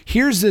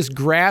here's this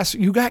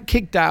you got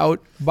kicked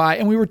out by,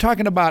 and we were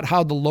talking about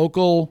how the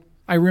local,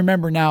 I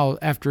remember now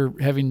after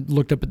having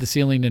looked up at the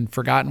ceiling and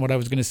forgotten what I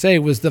was going to say,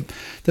 was the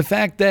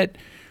fact that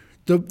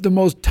the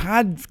most,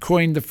 Todd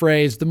coined the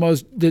phrase,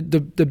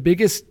 the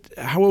biggest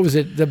how was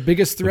it? The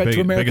biggest threat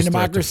to American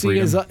democracy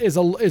is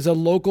a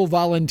local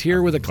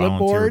volunteer with a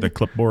clipboard. The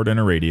clipboard and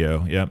a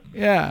radio. Yep.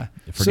 Yeah.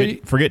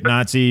 Forget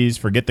Nazis.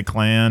 Forget the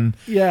Klan.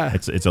 Yeah.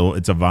 It's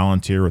a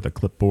volunteer with a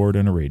clipboard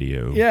and a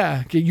radio.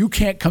 Yeah. You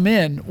can't come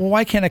in. Well,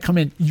 why can't I come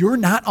in? You're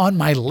not on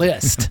my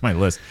list. My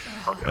list.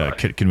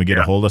 Can we get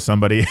a hold of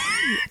somebody?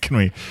 Can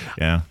we?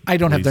 Yeah. I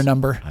don't have their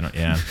number.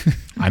 Yeah.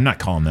 I'm not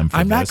calling them.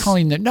 I'm not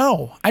calling them.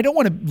 No, I don't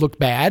want to look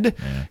bad.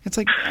 Yeah. It's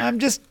like I'm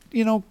just.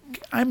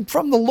 I'm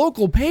from the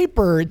local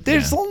paper.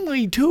 There's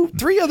only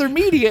 2-3 other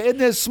media in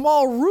this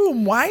small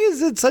room. Why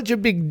is it such a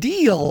big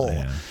deal?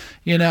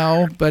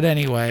 Yeah. But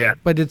anyway,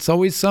 but it's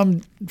always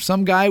some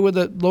guy with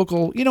a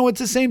local, it's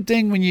the same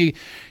thing when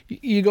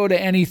you go to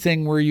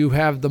anything where you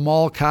have the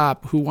mall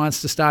cop who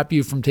wants to stop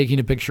you from taking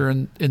a picture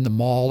in the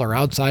mall or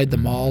outside the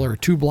mall or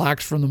 2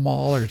 blocks from the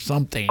mall or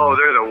something. Oh,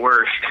 they're the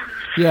worst.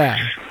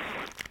 Yeah.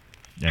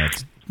 Yeah.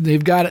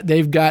 They've got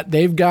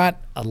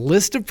a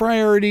list of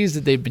priorities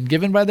that they've been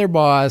given by their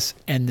boss,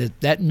 and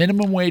that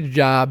minimum wage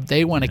job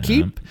they want to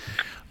keep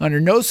under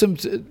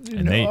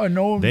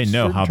they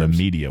know how the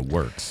media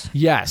works.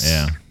 Yes.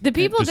 Yeah. The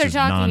people they're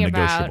talking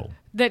about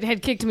that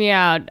had kicked me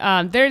out,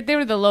 they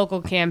were the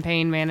local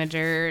campaign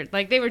manager.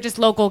 Like, they were just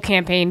local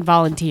campaign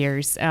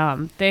volunteers.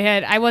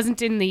 I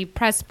wasn't in the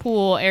press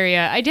pool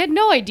area. I had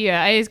no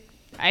idea.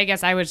 I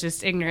guess I was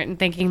just ignorant and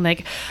thinking,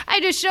 like,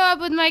 I just show up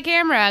with my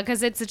camera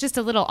because it's just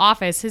a little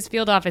office. His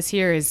field office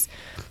here is,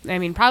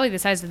 probably the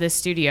size of this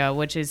studio,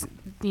 which is,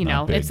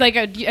 it's like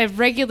a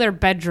regular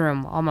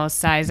bedroom almost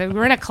size.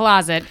 We're in a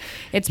closet.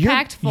 It's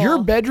packed full.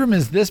 Your bedroom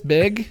is this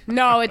big?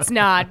 No, it's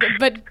not.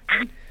 But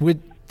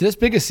with this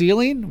big a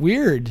ceiling?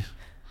 Weird.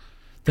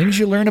 Things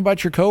you learn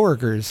about your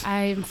coworkers.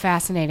 I'm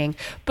fascinating.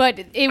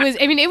 But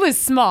it was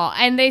small.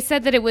 And they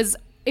said that it was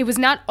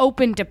not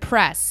open to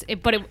press,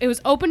 but it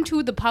was open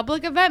to the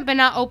public event, but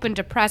not open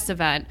to press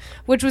event,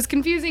 which was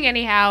confusing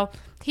anyhow.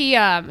 He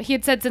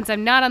had said, since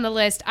I'm not on the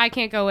list, I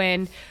can't go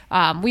in.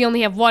 We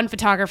only have 1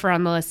 photographer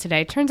on the list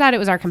today. Turns out it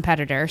was our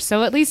competitor.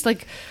 So at least,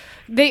 like,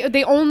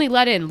 they only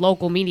let in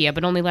local media,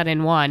 but only let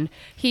in 1.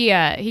 He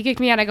kicked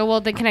me out. I go,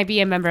 well, then can I be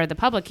a member of the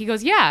public? He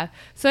goes, yeah.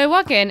 So I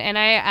walk in, and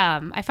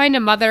I find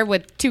a mother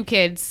with 2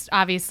 kids,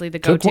 obviously the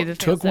go-to.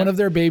 Took one of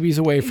their bababies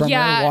away from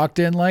her, walked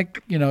in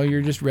like,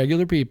 you're just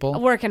regular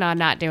people. Working on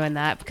not doing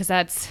that because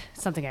that's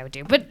something I would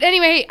do. But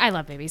anyway, I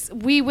love babies.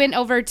 I went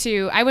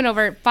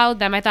over, followed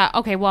them. I thought,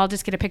 okay, well, I'll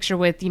just get a picture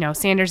with,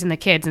 Sanders and the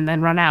kids and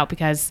then run out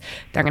because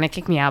they're going to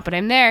kick me out. But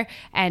I'm there,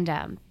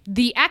 and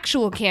the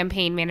actual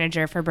campaign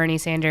manager for Bernie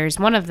Sanders,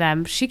 one of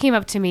them, she came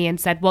up to me and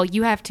said, well,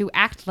 you have to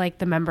act like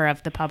the member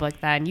of the public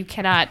then. You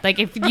cannot, like,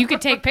 if you could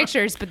take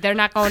pictures, but they're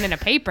not going in a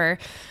paper.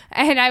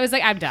 And I was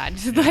like, I'm done.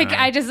 Like,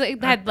 I just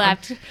had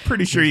left.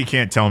 Pretty sure you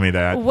can't tell me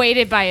that.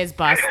 Waited by his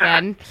bus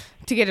then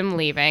to get him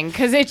leaving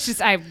because it's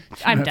just,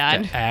 I'm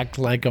done. Act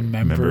like a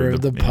member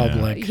of the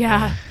public.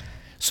 Yeah.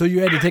 So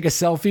you had to take a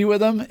selfie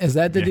with him? Is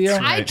that the deal?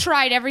 Right. I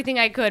tried everything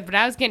I could, but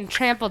I was getting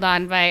trampled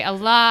on by a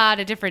lot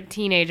of different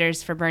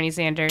teenagers for Bernie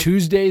Sanders.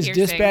 Tuesday's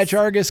Dispatch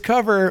Argus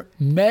cover,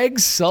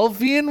 Meg's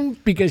selfieing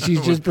because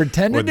she's just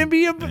pretending to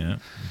be a... Yeah.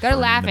 They're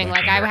laughing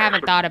like I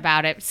haven't thought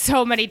about it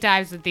so many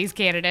times with these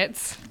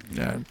candidates.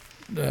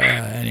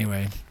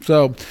 Anyway,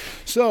 so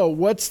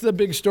what's the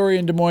big story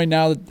in Des Moines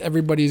now that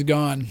everybody's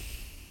gone?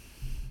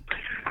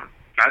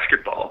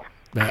 Basketball.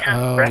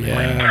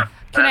 Yeah.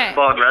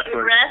 Basketball and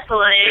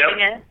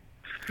wrestling.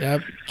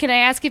 Yep. Can I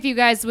ask if you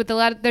guys,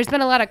 there's been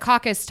a lot of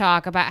caucus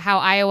talk about how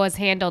Iowa's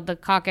handled the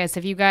caucus.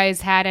 Have you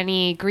guys had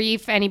any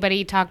grief?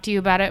 Anybody talk to you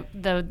about it?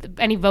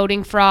 Any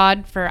voting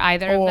fraud for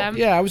either of them?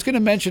 Yeah, I was going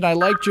to mention I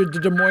liked the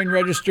Des Moines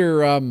Register,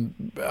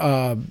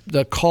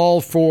 the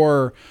call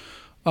for,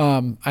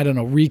 I don't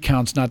know,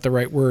 recounts not the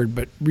right word,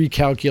 but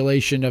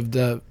recalculation of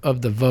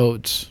the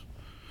votes.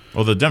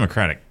 Well, the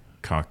Democratic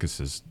caucus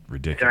is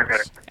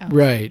ridiculous.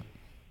 Right.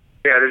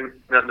 Yeah, there's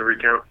nothing to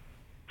recount.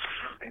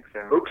 I think so.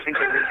 Oops. I think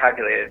they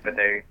recalculated, but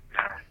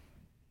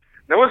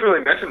no one's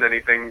really mentioned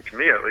anything to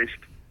me, at least,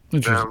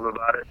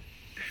 about it.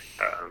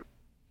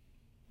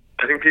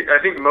 I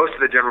think most of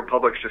the general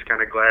public's just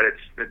kind of glad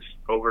it's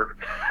over.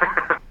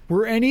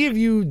 Were any of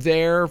you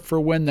there for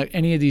when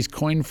any of these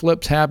coin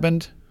flips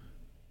happened?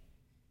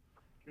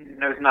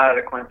 No, it's not at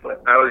a coin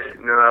flip. I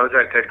was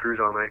at Ted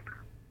Cruz all night.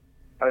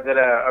 I was at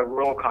a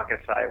rural caucus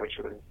site, which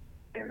was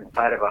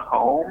inside of a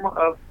home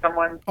of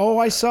someone. Oh,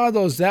 I saw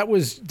those.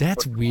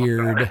 That's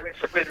weird.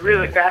 It was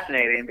really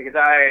fascinating because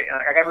I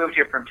moved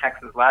here from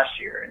Texas last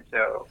year, and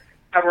so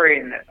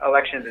covering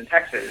elections in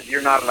Texas,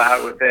 you're not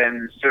allowed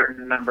within a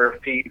certain number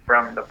of feet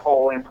from the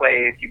polling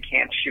place. You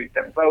can't shoot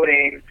them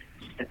voting.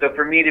 And so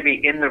for me to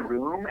be in the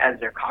room as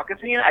they're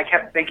caucusing, I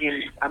kept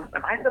thinking, am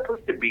I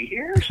supposed to be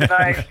here? Should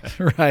I, right.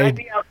 Should I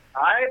be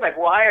outside? Like,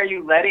 why are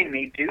you letting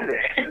me do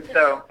this? And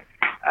so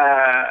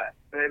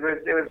it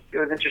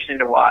was interesting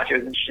to watch. It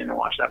was interesting to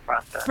watch that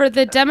process. For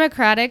the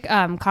Democratic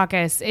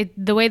caucus,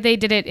 the way they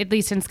did it, at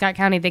least in Scott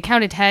County, they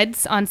counted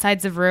heads on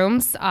sides of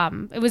rooms.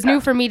 It was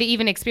new for me to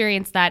even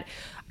experience that.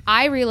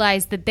 I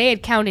realized that they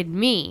had counted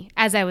me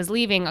as I was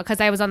leaving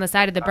because I was on the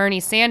side of the Bernie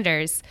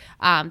Sanders,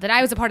 that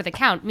I was a part of the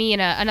count, me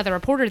and another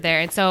reporter there.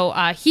 And so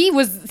he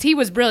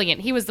was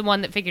brilliant. He was the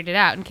one that figured it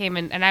out and came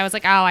in. And I was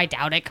like, oh, I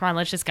doubt it. Come on,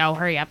 let's just go.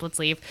 Hurry up. Let's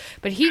leave.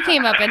 But he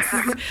came up and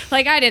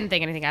like, I didn't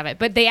think anything of it.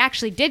 But they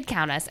actually did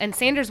count us. And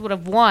Sanders would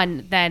have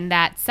won then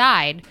that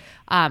side.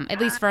 At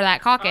least for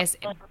that caucus,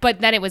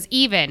 but then it was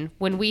even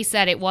when we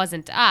said it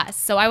wasn't us.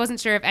 So I wasn't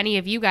sure if any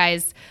of you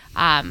guys.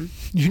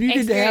 You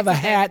needed to have a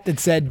hat that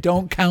said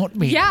 "Don't count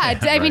me." Yeah,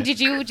 I mean, did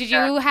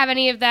you have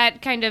any of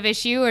that kind of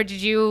issue, or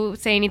did you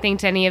say anything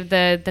to any of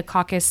the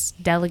caucus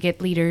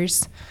delegate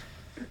leaders?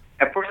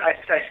 Of course, I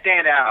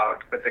stand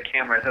out with the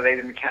camera, so they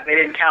didn't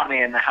count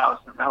me in the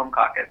home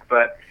caucus.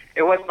 But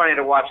it was funny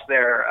to watch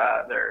the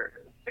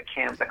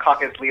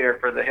caucus leader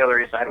for the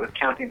Hillary side was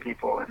counting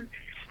people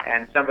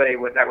and somebody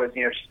that was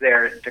just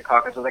there to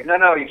caucus was like,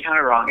 no, you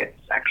counted wrong. It's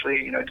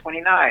actually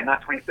 29,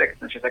 not 26.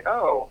 And she's like,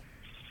 oh,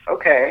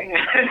 okay.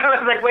 And I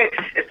was like, wait,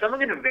 is someone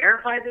going to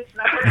verify this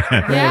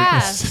number? Yeah,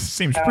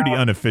 seems pretty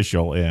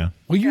unofficial. Yeah.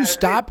 Will you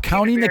stop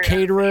counting the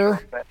caterer?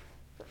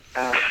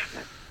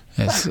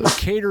 Yes,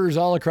 caterers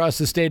all across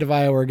the state of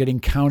Iowa are getting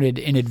counted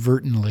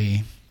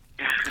inadvertently.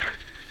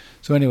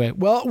 So anyway,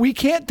 well, we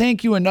can't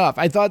thank you enough.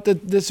 I thought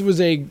that this was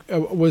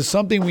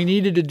something we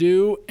needed to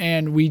do,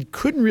 and we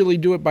couldn't really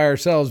do it by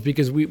ourselves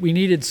because we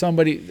needed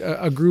somebody,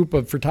 a group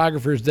of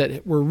photographers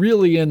that were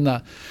really in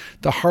the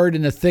heart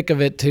and the thick of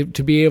it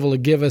to be able to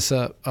give us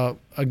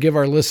give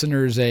our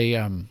listeners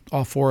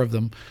all four of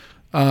them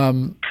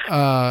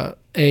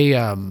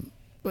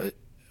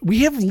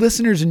we have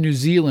listeners in New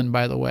Zealand,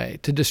 by the way,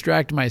 to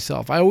distract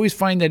myself. I always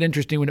find that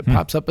interesting when it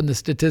pops up in the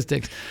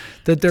statistics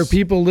that there are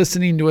people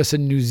listening to us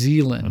in New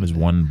Zealand. That is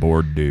one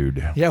bored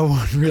dude. Yeah,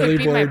 one really could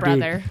be bored my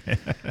brother. dude.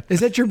 Is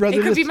that your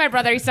brother? It could be my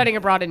brother. He's studying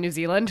abroad in New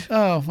Zealand.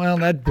 Oh, well,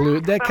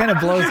 that kind of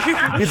blows.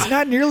 It's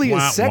not nearly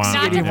as sexy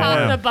Not to anymore.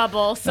 pop the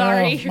bubble.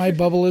 Sorry. Oh, my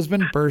bubble has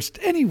been burst.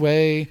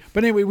 Anyway,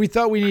 we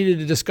thought we needed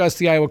to discuss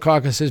the Iowa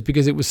caucuses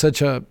because it was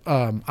such a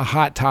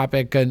hot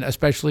topic, and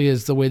especially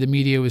as the way the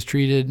media was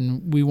treated,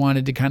 and we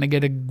wanted to kind of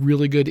get a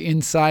really good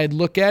inside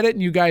look at it,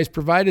 and you guys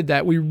provided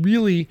that. We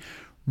really,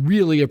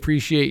 really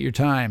appreciate your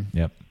time.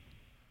 Yep.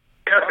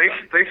 Yeah,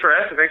 thanks for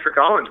asking. Thanks for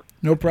calling.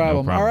 No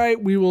problem. All right,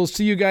 we will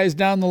see you guys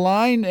down the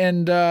line.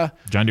 And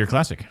John Deere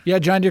Classic. Yeah,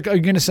 John Deere. Are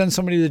you going to send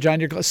somebody to the John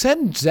Deere Classic?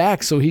 Send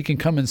Zach so he can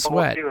come and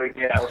sweat. We'll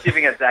see if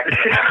we get Zach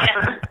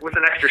with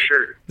an extra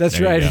shirt. That's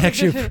right.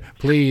 Actually,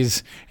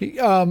 please.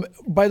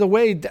 By the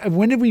way,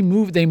 when did we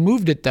move? They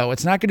moved it though.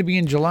 It's not going to be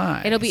in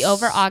July. It'll be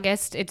over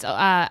August. It's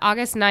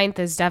August 9th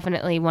is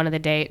definitely one of the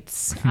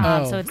dates.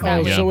 So it's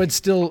that week. So it's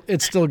still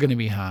going to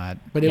be hot,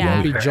 but it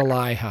won't be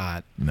July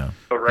hot. No.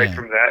 So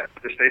from that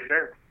to State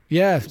Fair.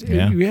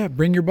 Yeah.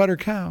 Bring your butter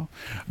cow.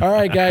 All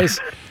right, guys.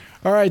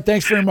 All right.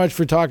 Thanks very much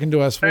for talking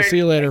to us. We'll see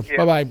you later.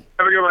 Bye-bye. Have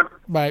a good one.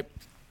 Bye.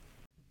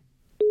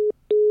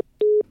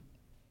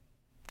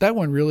 That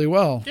went really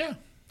well. Yeah.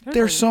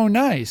 They're so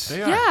nice.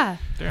 They are. Yeah.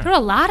 There are a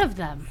lot of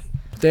them.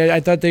 I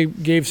thought they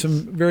gave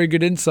some very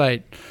good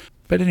insight.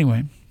 But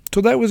anyway,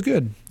 so that was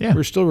good. Yeah.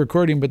 We're still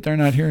recording, but they're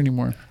not here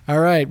anymore. All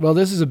right. Well,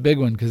 this is a big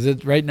one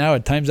because right now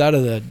it times out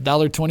of the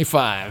 $1.25.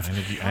 I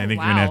think you're going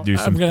to have to do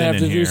some I'm going to have to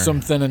thinning do here. some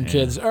thinning,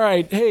 kids. All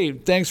right. Hey,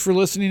 thanks for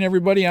listening,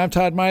 everybody. I'm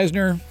Todd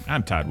Meisner.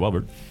 I'm Todd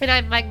Welbert. And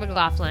I'm Mike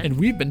McLaughlin. And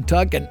we've been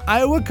talking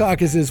Iowa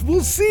caucuses. We'll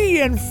see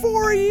you in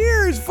 4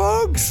 years,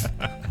 folks. All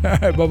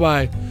right.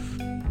 Bye-bye.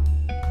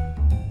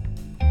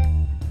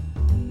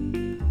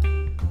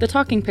 The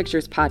Talking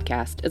Pictures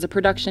podcast is a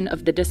production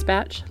of The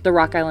Dispatch, The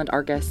Rock Island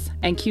Argus,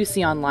 and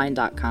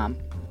QCOnline.com.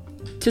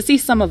 To see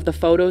some of the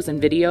photos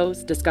and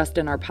videos discussed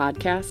in our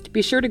podcast,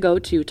 be sure to go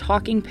to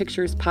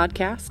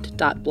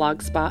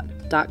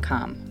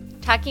talkingpicturespodcast.blogspot.com.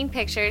 Talking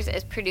Pictures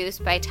is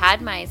produced by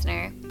Todd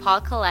Meisner,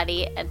 Paul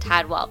Coletti, and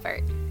Todd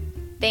Welbert.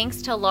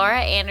 Thanks to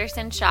Laura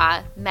Anderson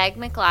Shaw, Meg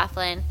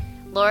McLaughlin,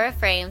 Laura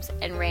Frames,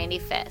 and Randy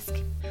Fisk.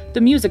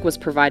 The music was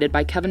provided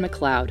by Kevin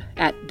MacLeod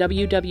at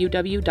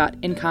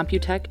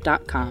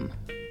www.incomputech.com.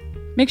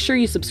 Make sure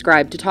you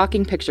subscribe to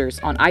Talking Pictures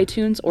on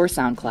iTunes or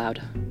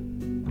SoundCloud.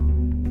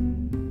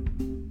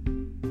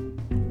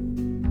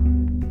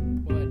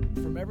 But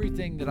from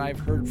everything that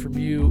I've heard from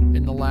you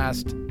in the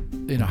last,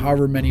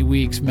 however many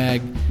weeks,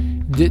 Meg,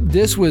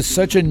 this was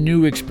such a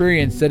new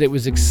experience that it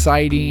was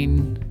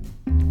exciting.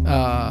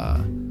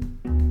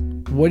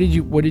 What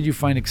did you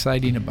find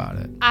exciting about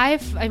it?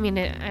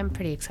 I'm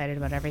pretty excited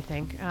about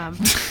everything,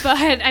 but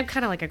I'm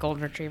kind of like a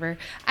golden retriever.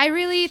 I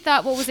really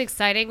thought what was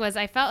exciting was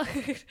I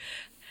think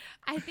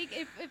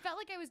it felt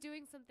like I was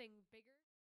doing something bigger.